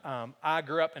Alabama, I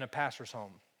grew up in a pastor's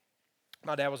home.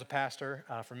 My dad was a pastor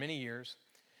for many years.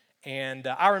 And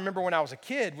I remember when I was a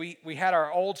kid, we had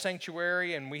our old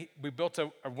sanctuary, and we built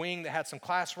a wing that had some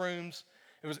classrooms.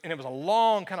 It was a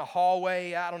long kind of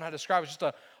hallway. I don't know how to describe it. It was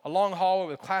just a long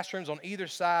hallway with classrooms on either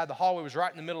side. The hallway was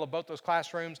right in the middle of both those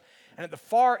classrooms. And at the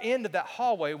far end of that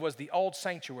hallway was the old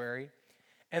sanctuary.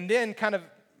 And then kind of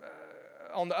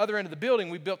on the other end of the building,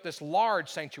 we built this large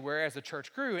sanctuary as the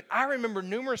church grew. And I remember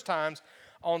numerous times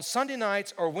on Sunday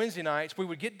nights or Wednesday nights, we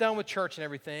would get done with church and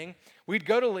everything. We'd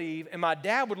go to leave, and my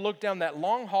dad would look down that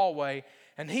long hallway,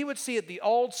 and he would see at the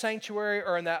old sanctuary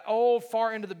or in that old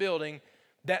far end of the building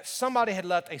that somebody had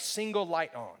left a single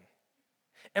light on.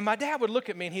 And my dad would look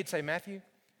at me, and he'd say, Matthew,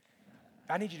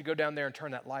 I need you to go down there and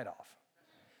turn that light off.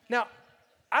 Now,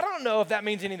 I don't know if that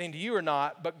means anything to you or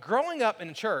not, but growing up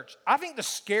in church, I think the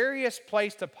scariest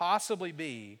place to possibly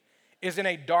be is in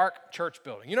a dark church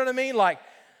building. You know what I mean? Like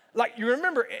you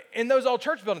remember in those old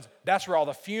church buildings, that's where all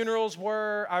the funerals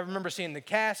were. I remember seeing the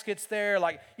caskets there.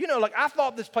 I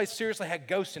thought this place seriously had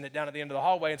ghosts in it down at the end of the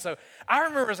hallway. And so I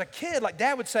remember as a kid,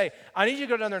 Dad would say, I need you to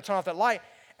go down there and turn off that light.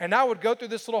 And I would go through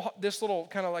this little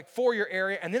kind of foyer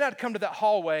area, and then I'd come to that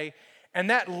hallway, and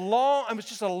it was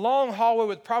just a long hallway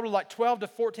with probably 12 to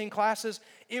 14 classes.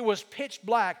 It was pitch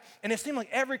black, and it seemed like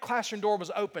every classroom door was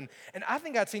open. And I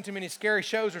think I'd seen too many scary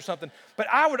shows or something. But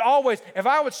if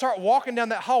I would start walking down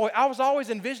that hallway, I was always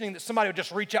envisioning that somebody would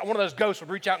just reach out, one of those ghosts would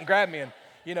reach out and grab me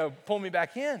and, pull me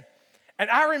back in.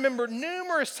 And I remember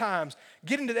numerous times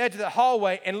getting to the edge of the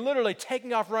hallway and literally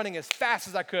taking off running as fast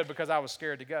as I could because I was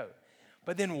scared to go.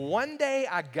 But then one day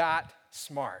I got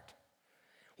smart.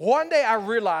 One day I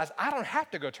realized I don't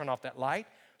have to go turn off that light.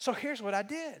 So here's what I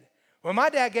did. When my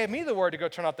dad gave me the word to go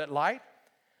turn off that light,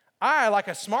 I, like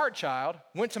a smart child,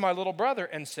 went to my little brother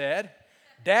and said,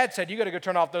 Dad said, you got to go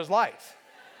turn off those lights.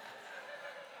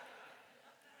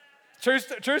 True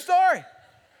story.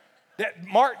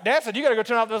 Dad said, you got to go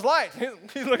turn off those lights.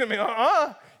 He's looking at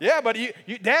me, yeah, but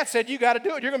Dad said you got to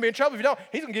do it. You're going to be in trouble if you don't.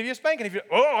 He's going to give you a spanking.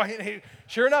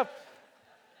 Sure enough.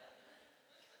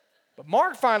 But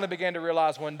Mark finally began to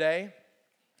realize one day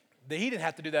that he didn't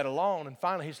have to do that alone. And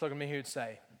finally, he's looking at me, he would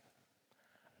say,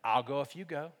 I'll go if you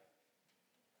go.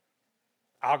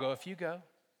 I'll go if you go.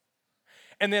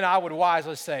 And then I would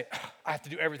wisely say, I have to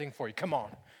do everything for you. Come on.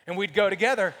 And we'd go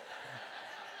together,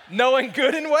 knowing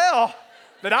good and well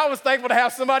that I was thankful to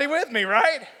have somebody with me,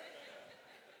 right?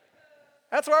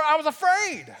 That's where I was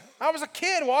afraid. I was a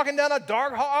kid walking down a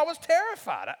dark hall. I was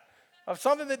terrified of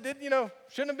something that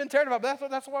shouldn't have been terrified,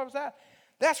 but that's where I was at.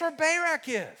 That's where Barak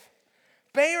is.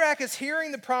 Barak is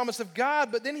hearing the promise of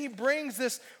God, but then he brings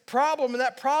this problem, and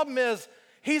that problem is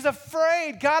he's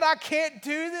afraid. God, I can't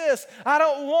do this. I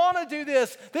don't want to do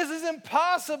this. This is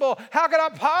impossible. How could I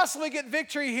possibly get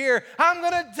victory here? I'm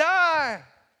going to die.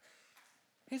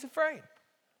 He's afraid.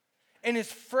 And his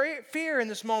fear in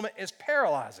this moment is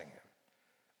paralyzing him.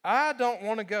 I don't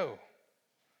want to go.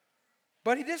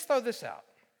 But he does throw this out.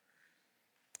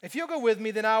 If you'll go with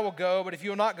me, then I will go. But if you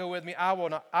will not go with me, I will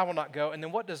not go. And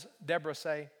then what does Deborah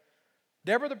say?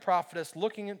 Deborah the prophetess,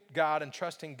 looking at God and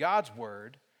trusting God's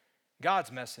word,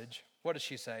 God's message, what does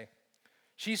she say?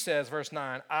 She says, verse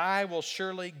 9, I will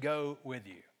surely go with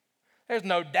you. There's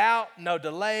no doubt, no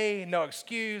delay, no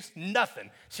excuse,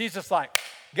 nothing. She's just like,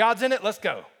 God's in it, let's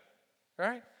go.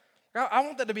 Right? I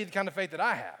want that to be the kind of faith that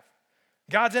I have.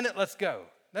 God's in it, let's go.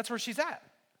 That's where she's at.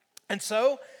 And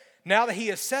so, now that he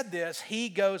has said this, he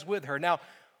goes with her. Now,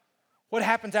 what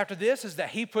happens after this is that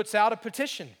he puts out a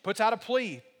petition, puts out a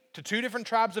plea to 2 different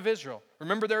tribes of Israel.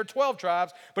 Remember, there are 12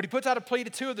 tribes, but he puts out a plea to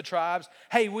 2 of the tribes.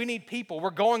 Hey, we need people. We're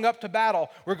going up to battle.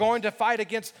 We're going to fight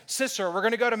against Sisera. We're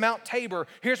going to go to Mount Tabor.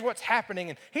 Here's what's happening.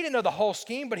 And he didn't know the whole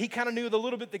scheme, but he kind of knew the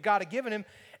little bit that God had given him.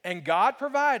 And God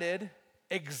provided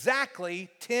exactly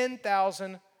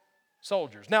 10,000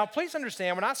 soldiers. Now, please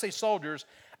understand, when I say soldiers,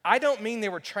 I don't mean they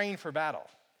were trained for battle.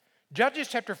 Judges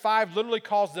chapter 5 literally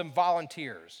calls them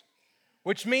volunteers,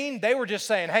 which means they were just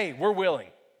saying, hey, we're willing.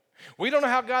 We don't know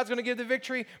how God's going to give the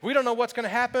victory. We don't know what's going to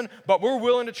happen, but we're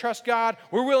willing to trust God.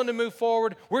 We're willing to move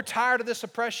forward. We're tired of this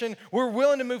oppression. We're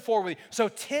willing to move forward with you. So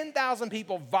 10,000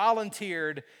 people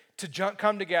volunteered to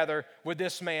come together with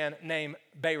this man named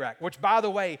Barak, which, by the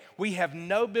way, we have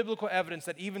no biblical evidence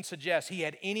that even suggests he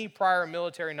had any prior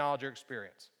military knowledge or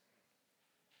experience.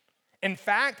 In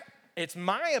fact, it's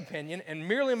my opinion, and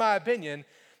merely my opinion,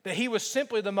 that he was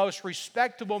simply the most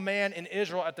respectable man in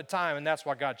Israel at the time, and that's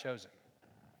why God chose him.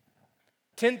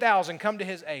 10,000 come to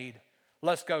his aid.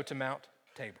 Let's go to Mount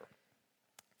Tabor.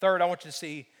 Third, I want you to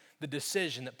see the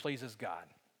decision that pleases God.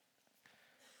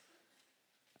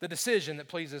 The decision that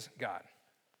pleases God.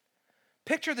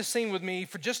 Picture the scene with me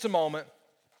for just a moment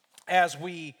as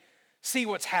we see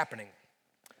what's happening.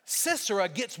 Sisera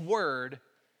gets word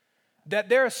that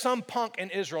there is some punk in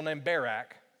Israel named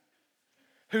Barak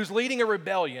who's leading a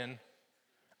rebellion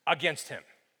against him.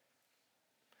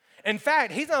 In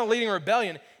fact, he's not leading a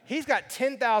rebellion. He's got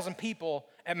 10,000 people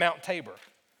at Mount Tabor.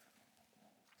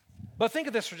 But think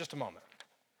of this for just a moment.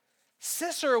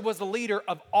 Sisera was the leader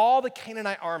of all the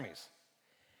Canaanite armies.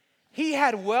 He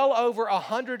had well over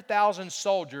 100,000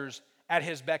 soldiers at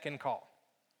his beck and call.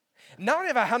 Not only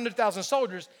have 100,000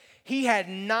 soldiers, he had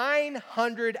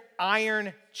 900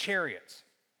 iron chariots.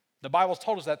 The Bible's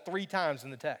told us that 3 times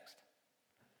in the text.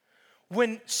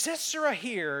 When Sisera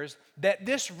hears that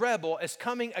this rebel is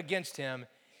coming against him,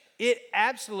 it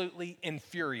absolutely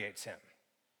infuriates him.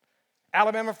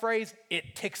 Alabama phrase,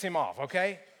 it ticks him off,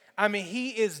 okay? I mean, he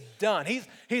is done.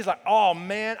 He's like, oh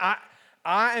man,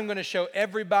 I am going to show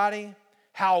everybody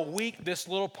how weak this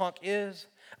little punk is.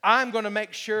 I'm going to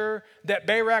make sure that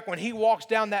Barak, when he walks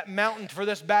down that mountain for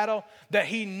this battle, that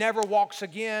he never walks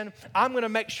again. I'm going to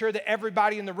make sure that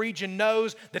everybody in the region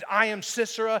knows that I am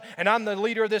Sisera and I'm the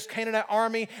leader of this Canaanite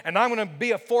army, and I'm going to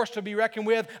be a force to be reckoned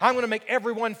with. I'm going to make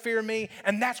everyone fear me.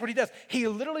 And that's what he does. He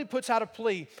literally puts out a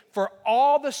plea for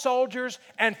all the soldiers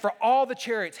and for all the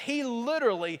chariots. He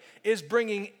literally is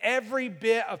bringing every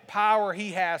bit of power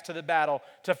he has to the battle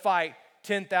to fight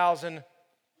 10,000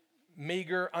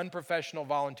 meager, unprofessional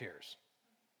volunteers.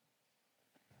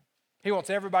 He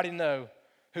wants everybody to know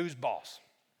who's boss.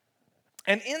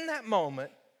 And in that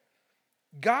moment,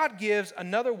 God gives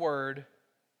another word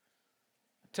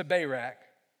to Barak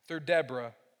through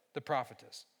Deborah, the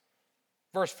prophetess.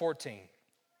 Verse 14.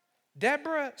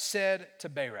 Deborah said to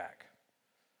Barak,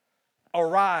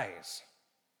 "Arise,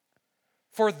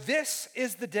 for this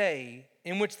is the day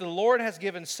in which the Lord has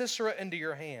given Sisera into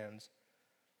your hands.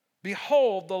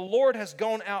 Behold, the Lord has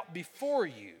gone out before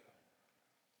you."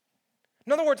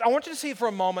 In other words, I want you to see for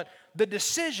a moment the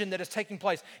decision that is taking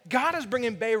place. God is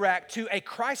bringing Barak to a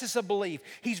crisis of belief.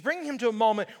 He's bringing him to a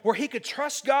moment where he could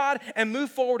trust God and move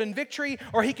forward in victory,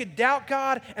 or he could doubt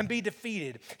God and be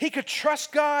defeated. He could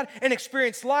trust God and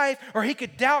experience life, or he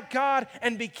could doubt God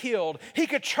and be killed. He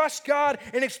could trust God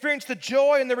and experience the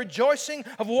joy and the rejoicing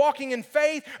of walking in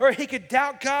faith, or he could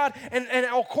doubt God and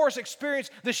of course experience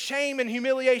the shame and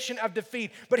humiliation of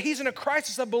defeat. But he's in a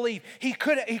crisis of belief. He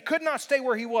could not stay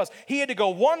where he was. He had to go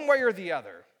one way or the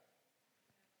other.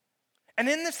 And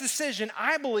in this decision,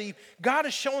 I believe God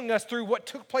is showing us through what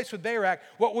took place with Barak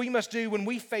what we must do when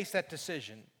we face that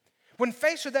decision. When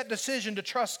faced with that decision to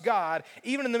trust God,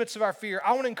 even in the midst of our fear,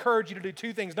 I want to encourage you to do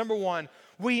two things. Number one,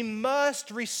 we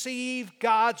must receive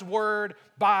God's word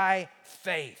by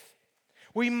faith.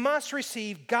 We must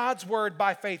receive God's word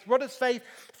by faith. What is faith?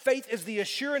 Faith is the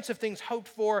assurance of things hoped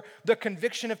for, the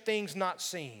conviction of things not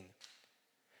seen.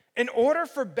 In order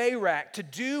for Barak to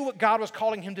do what God was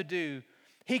calling him to do,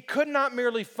 he could not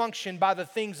merely function by the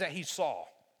things that he saw.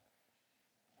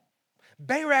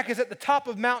 Barak is at the top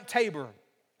of Mount Tabor,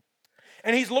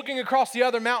 and he's looking across the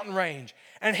other mountain range,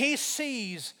 and he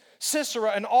sees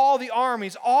Sisera and all the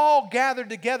armies all gathered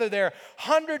together there,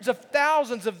 hundreds of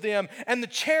thousands of them, and the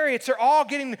chariots are all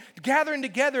gathering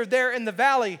together there in the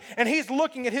valley, and he's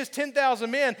looking at his 10,000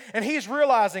 men, and he's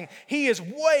realizing he is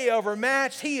way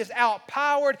overmatched, he is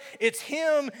outpowered, it's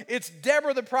him, it's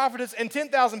Deborah the prophetess, and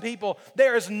 10,000 people.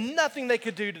 There is nothing they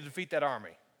could do to defeat that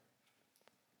army.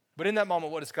 But in that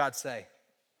moment, what does God say?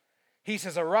 He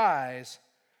says, "Arise,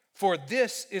 for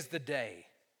this is the day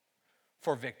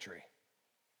for victory."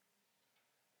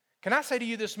 Can I say to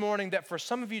you this morning that for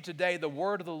some of you today, the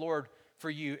word of the Lord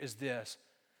for you is this: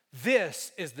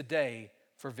 this is the day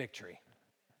for victory.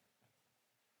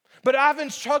 But I've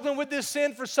been struggling with this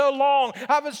sin for so long.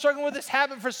 I've been struggling with this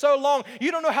habit for so long.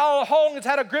 You don't know how long it's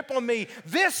had a grip on me.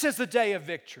 This is the day of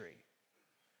victory.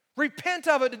 Repent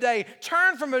of it today.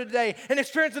 Turn from it today and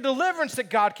experience the deliverance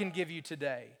that God can give you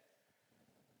today.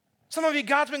 Some of you,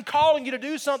 God's been calling you to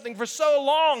do something for so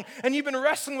long, and you've been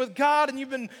wrestling with God, and you've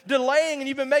been delaying, and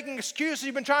you've been making excuses.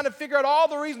 You've been trying to figure out all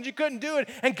the reasons you couldn't do it,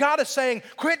 and God is saying,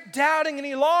 quit doubting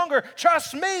any longer.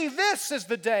 Trust me, this is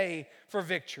the day for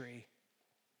victory.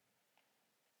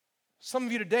 Some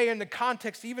of you today in the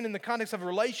context, even in the context of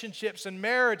relationships and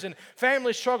marriage and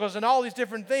family struggles and all these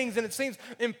different things, and it seems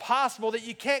impossible that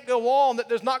you can't go on, that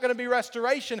there's not going to be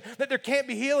restoration, that there can't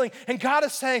be healing. And God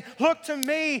is saying, look to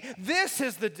me, this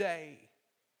is the day.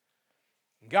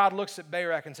 And God looks at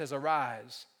Barak and says,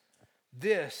 "Arise,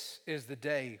 this is the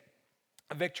day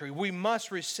of victory." We must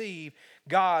receive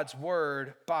God's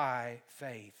word by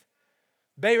faith.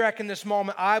 Barak in this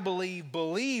moment, I believe,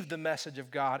 believed the message of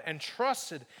God and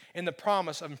trusted in the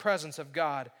promise and presence of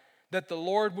God that the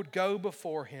Lord would go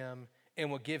before him and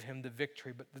will give him the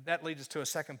victory. But that leads us to a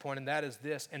second point, and that is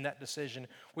this: in that decision,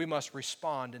 we must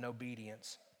respond in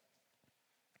obedience.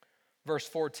 Verse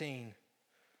 14.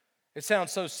 It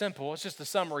sounds so simple. It's just a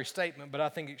summary statement, but I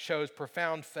think it shows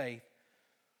profound faith.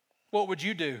 What would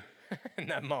you do in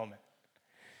that moment?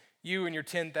 You and your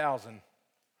 10,000.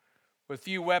 With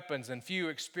few weapons and few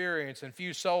experience and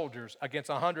few soldiers against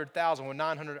 100,000 with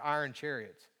 900 iron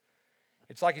chariots.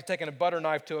 It's like he's taking a butter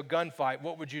knife to a gunfight.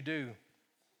 What would you do?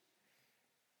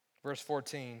 Verse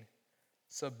 14.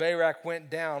 So Barak went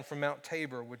down from Mount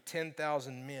Tabor with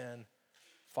 10,000 men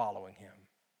following him.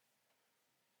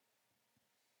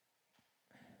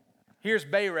 Here's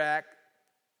Barak,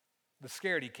 the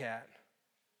scaredy cat,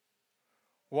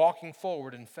 walking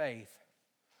forward in faith,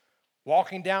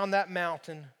 walking down that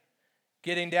mountain,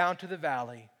 getting down to the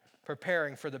valley,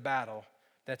 preparing for the battle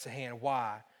that's at hand.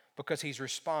 Why? Because he's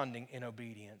responding in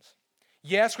obedience.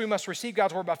 Yes, we must receive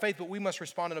God's word by faith, but we must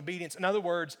respond in obedience. In other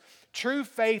words, true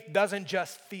faith doesn't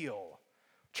just feel.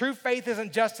 True faith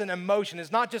isn't just an emotion.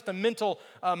 It's not just a mental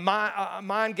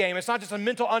mind game. It's not just a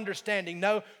mental understanding.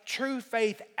 No, true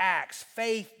faith acts.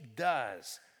 Faith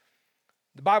does.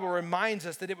 The Bible reminds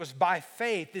us that it was by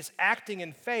faith, this acting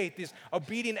in faith, these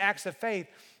obedient acts of faith,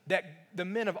 that the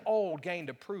men of old gained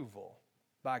approval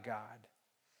by God.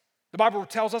 The Bible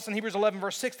tells us in Hebrews 11,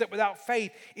 verse 6, that without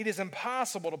faith, it is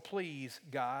impossible to please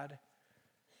God.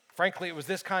 Frankly, it was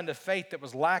this kind of faith that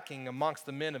was lacking amongst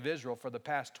the men of Israel for the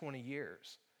past 20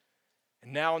 years.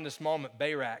 And now in this moment,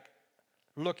 Barak,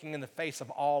 looking in the face of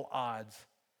all odds,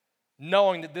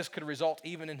 knowing that this could result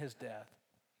even in his death,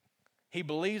 he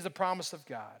believes the promise of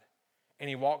God, and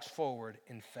he walks forward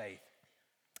in faith.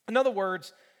 In other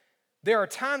words, there are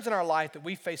times in our life that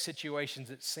we face situations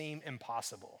that seem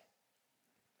impossible,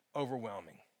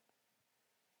 overwhelming,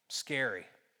 scary,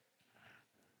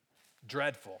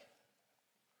 dreadful.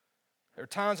 There are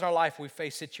times in our life we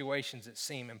face situations that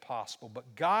seem impossible,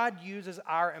 but God uses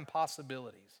our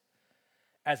impossibilities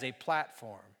as a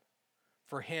platform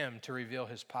for him to reveal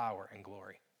his power and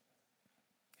glory.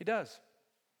 He does.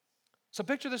 So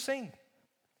picture the scene.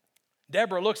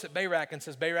 Deborah looks at Barak and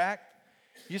says, Barak,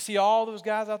 you see all those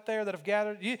guys out there that have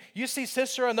gathered? You see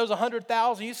Sisera and those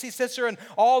 100,000? You see Sisera and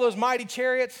all those mighty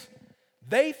chariots?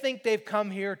 They think they've come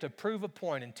here to prove a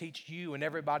point and teach you and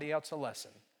everybody else a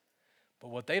lesson. But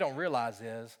what they don't realize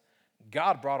is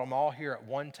God brought them all here at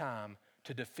one time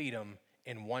to defeat them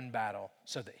in one battle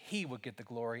so that he would get the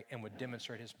glory and would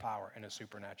demonstrate his power in a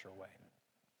supernatural way.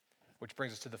 Which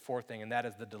brings us to the fourth thing, and that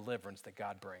is the deliverance that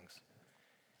God brings.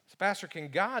 So, Pastor, can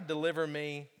God deliver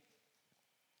me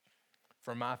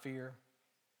from my fear?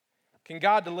 Can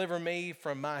God deliver me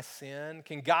from my sin?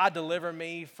 Can God deliver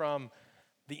me from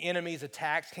the enemy's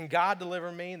attacks? Can God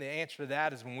deliver me? And the answer to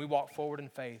that is when we walk forward in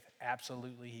faith,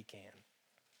 absolutely he can.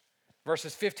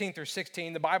 Verses 15 through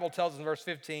 16, the Bible tells us in verse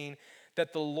 15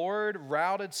 that the Lord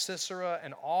routed Sisera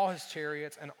and all his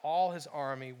chariots and all his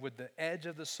army with the edge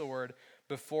of the sword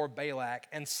before Balak.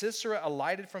 And Sisera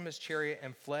alighted from his chariot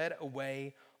and fled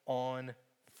away on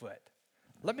foot.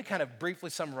 Let me kind of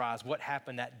briefly summarize what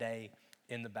happened that day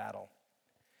in the battle.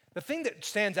 The thing that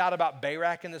stands out about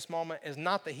Barak in this moment is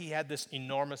not that he had this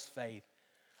enormous faith,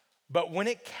 but when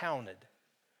it counted,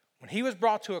 when he was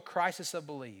brought to a crisis of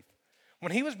belief,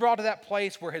 when he was brought to that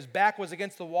place where his back was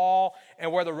against the wall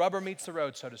and where the rubber meets the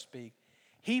road, so to speak,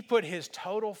 he put his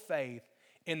total faith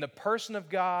in the person of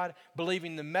God,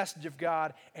 believing the message of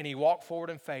God, and he walked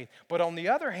forward in faith. But on the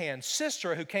other hand,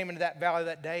 Sisera, who came into that valley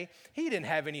that day, he didn't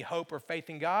have any hope or faith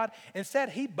in God. Instead,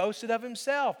 he boasted of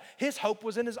himself. His hope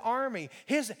was in his army.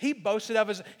 He boasted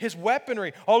of his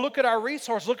weaponry. Oh, look at our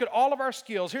resources. Look at all of our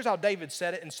skills. Here's how David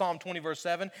said it in Psalm 20, verse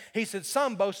 7. He said,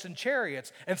 some boast in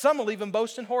chariots, and some will even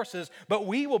boast in horses, but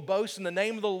we will boast in the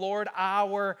name of the Lord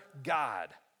our God.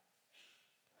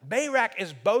 Barak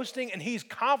is boasting, and he's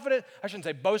confident. I shouldn't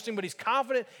say boasting, but he's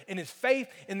confident in his faith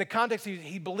in the context.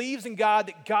 He believes in God,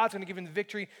 that God's going to give him the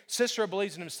victory. Sisera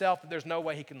believes in himself that there's no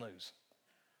way he can lose.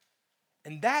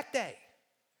 And that day,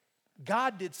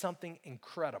 God did something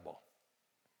incredible.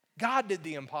 God did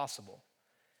the impossible.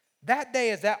 That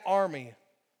day, as that army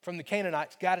from the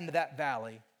Canaanites got into that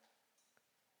valley,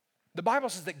 the Bible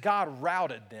says that God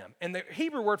routed them. And the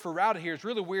Hebrew word for routed here is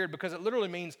really weird because it literally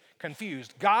means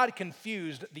confused. God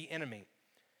confused the enemy.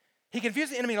 He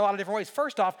confused the enemy in a lot of different ways.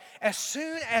 First off, as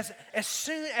soon as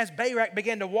Barak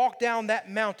began to walk down that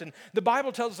mountain, the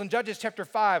Bible tells us in Judges chapter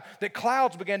 5 that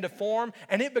clouds began to form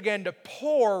and it began to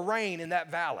pour rain in that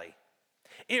valley.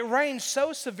 It rained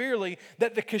so severely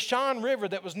that the Kishon River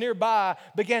that was nearby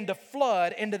began to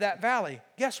flood into that valley.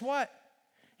 Guess what?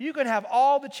 You can have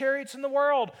all the chariots in the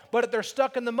world, but if they're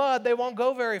stuck in the mud, they won't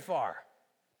go very far.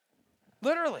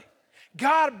 Literally.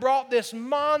 God brought this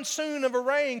monsoon of a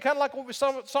rain, kind of like what we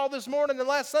saw this morning and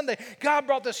last Sunday. God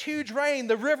brought this huge rain.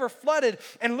 The river flooded,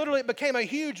 and literally it became a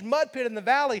huge mud pit in the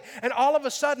valley. And all of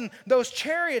a sudden, those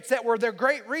chariots that were their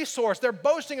great resource, they're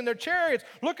boasting in their chariots.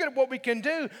 Look at what we can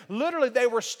do. Literally, they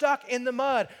were stuck in the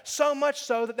mud, so much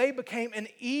so that they became an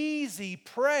easy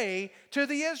prey to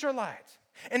the Israelites.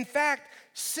 In fact,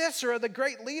 Sisera, the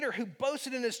great leader who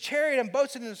boasted in his chariot and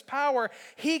boasted in his power,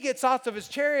 he gets off of his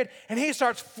chariot and he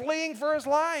starts fleeing for his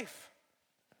life.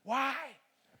 Why?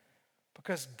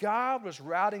 Because God was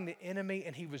routing the enemy,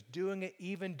 and he was doing it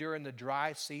even during the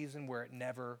dry season where it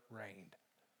never rained.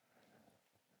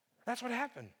 That's what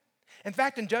happened. In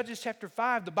fact, in Judges chapter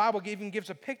 5, the Bible even gives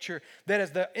a picture that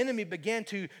as the enemy began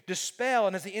to dispel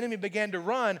and as the enemy began to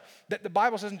run, that the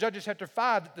Bible says in Judges chapter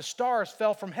 5 that the stars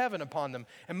fell from heaven upon them.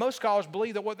 And most scholars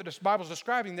believe that what the Bible is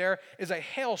describing there is a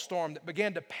hailstorm that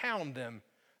began to pound them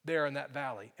there in that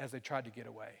valley as they tried to get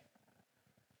away.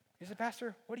 You say,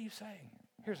 Pastor, what are you saying?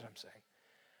 Here's what I'm saying.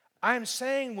 I am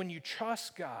saying when you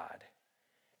trust God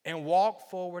and walk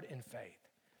forward in faith,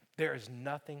 there is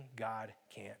nothing God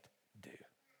can't do.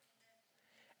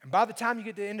 And by the time you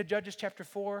get to the end of Judges chapter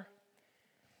 4,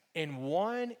 in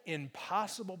one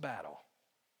impossible battle,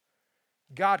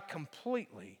 God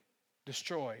completely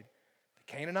destroyed the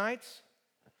Canaanites,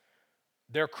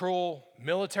 their cruel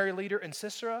military leader in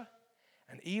Sisera,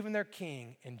 and even their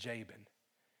king in Jabin.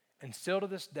 And still to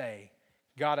this day,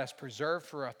 God has preserved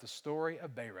for us the story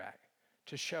of Barak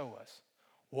to show us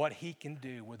what he can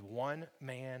do with one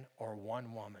man or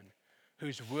one woman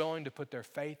who's willing to put their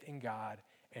faith in God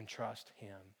and trust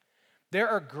him. There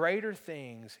are greater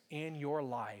things in your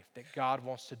life that God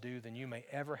wants to do than you may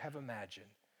ever have imagined,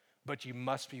 but you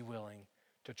must be willing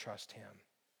to trust him.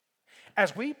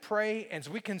 As we pray and as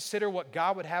we consider what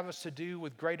God would have us to do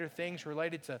with greater things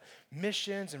related to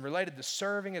missions and related to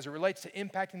serving, as it relates to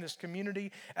impacting this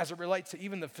community, as it relates to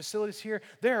even the facilities here,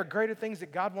 there are greater things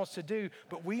that God wants to do,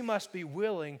 but we must be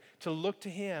willing to look to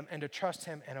him and to trust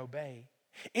him and obey.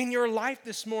 In your life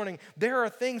this morning, there are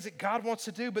things that God wants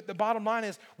to do, but the bottom line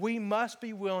is we must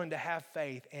be willing to have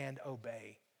faith and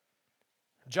obey.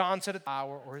 John said his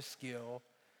power or his skill,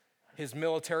 his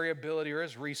military ability or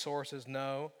his resources.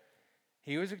 No,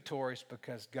 he was victorious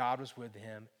because God was with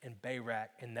him, and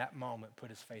Barak in that moment put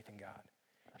his faith in God.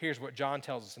 Here's what John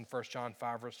tells us in 1 John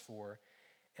 5 verse 4.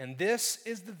 And this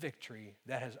is the victory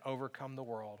that has overcome the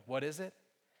world. What is it?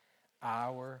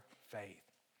 Our faith.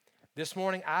 This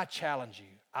morning, I challenge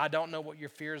you. I don't know what your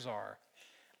fears are.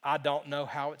 I don't know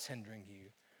how it's hindering you.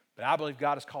 But I believe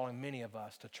God is calling many of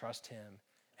us to trust him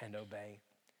and obey.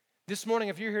 This morning,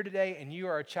 if you're here today and you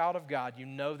are a child of God, you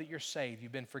know that you're saved,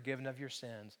 you've been forgiven of your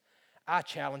sins, I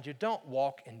challenge you, don't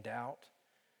walk in doubt.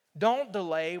 Don't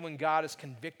delay when God is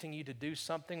convicting you to do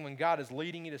something, when God is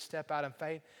leading you to step out in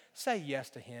faith. Say yes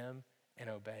to him and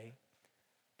obey.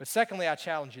 But secondly, I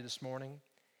challenge you this morning,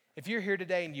 if you're here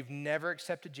today and you've never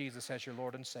accepted Jesus as your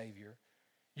Lord and Savior,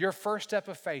 your first step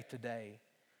of faith today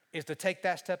is to take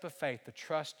that step of faith to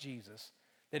trust Jesus,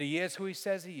 that he is who he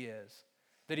says he is,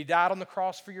 that he died on the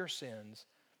cross for your sins,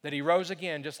 that he rose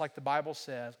again just like the Bible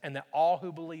says, and that all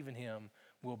who believe in him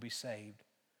will be saved.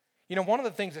 You know, one of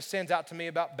the things that stands out to me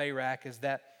about Barak is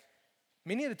that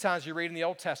many of the times you read in the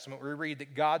Old Testament, we read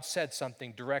that God said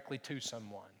something directly to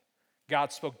someone.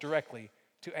 God spoke directly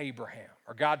to Abraham,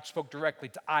 or God spoke directly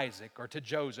to Isaac, or to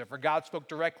Joseph, or God spoke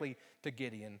directly to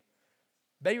Gideon.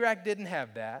 Barak didn't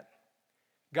have that.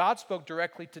 God spoke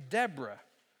directly to Deborah,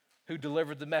 who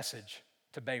delivered the message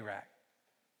to Barak.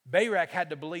 Barak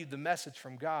had to believe the message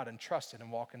from God and trust it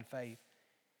and walk in faith.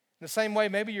 In the same way,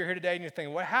 maybe you're here today and you're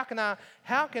thinking, well, how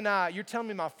can I, you're telling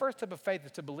me my first step of faith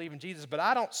is to believe in Jesus, but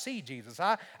I don't see Jesus.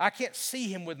 I can't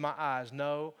see him with my eyes.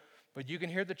 No, but you can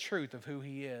hear the truth of who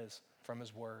he is from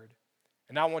his word.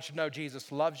 And I want you to know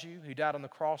Jesus loves you. He died on the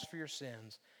cross for your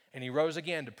sins, and he rose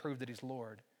again to prove that he's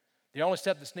Lord. The only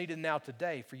step that's needed now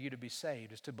today for you to be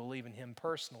saved is to believe in him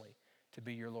personally to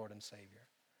be your Lord and Savior.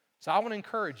 So I want to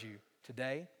encourage you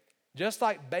today, just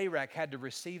like Barak had to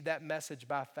receive that message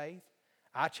by faith,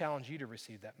 I challenge you to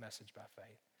receive that message by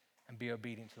faith and be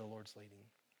obedient to the Lord's leading.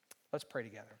 Let's pray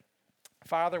together.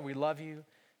 Father, we love you.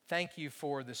 Thank you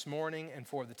for this morning and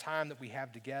for the time that we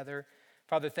have together.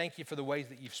 Father, thank you for the ways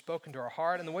that you've spoken to our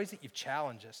heart and the ways that you've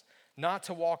challenged us, not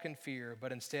to walk in fear,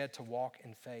 but instead to walk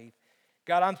in faith.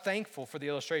 God, I'm thankful for the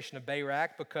illustration of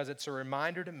Barak because it's a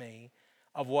reminder to me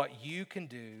of what you can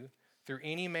do through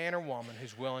any man or woman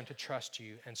who's willing to trust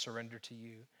you and surrender to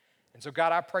you. And so,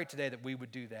 God, I pray today that we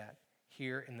would do that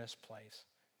here in this place.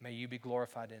 May you be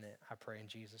glorified in it, I pray in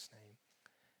Jesus'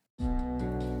 name.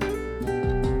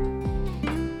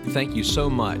 Thank you so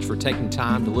much for taking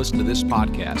time to listen to this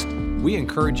podcast. We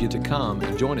encourage you to come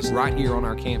and join us right here on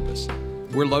our campus.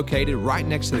 We're located right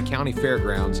next to the county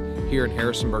fairgrounds here in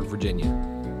Harrisonburg, Virginia.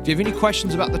 If you have any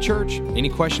questions about the church, any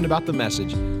question about the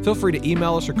message, feel free to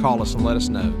email us or call us and let us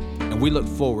know. And we look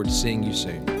forward to seeing you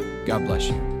soon. God bless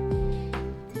you.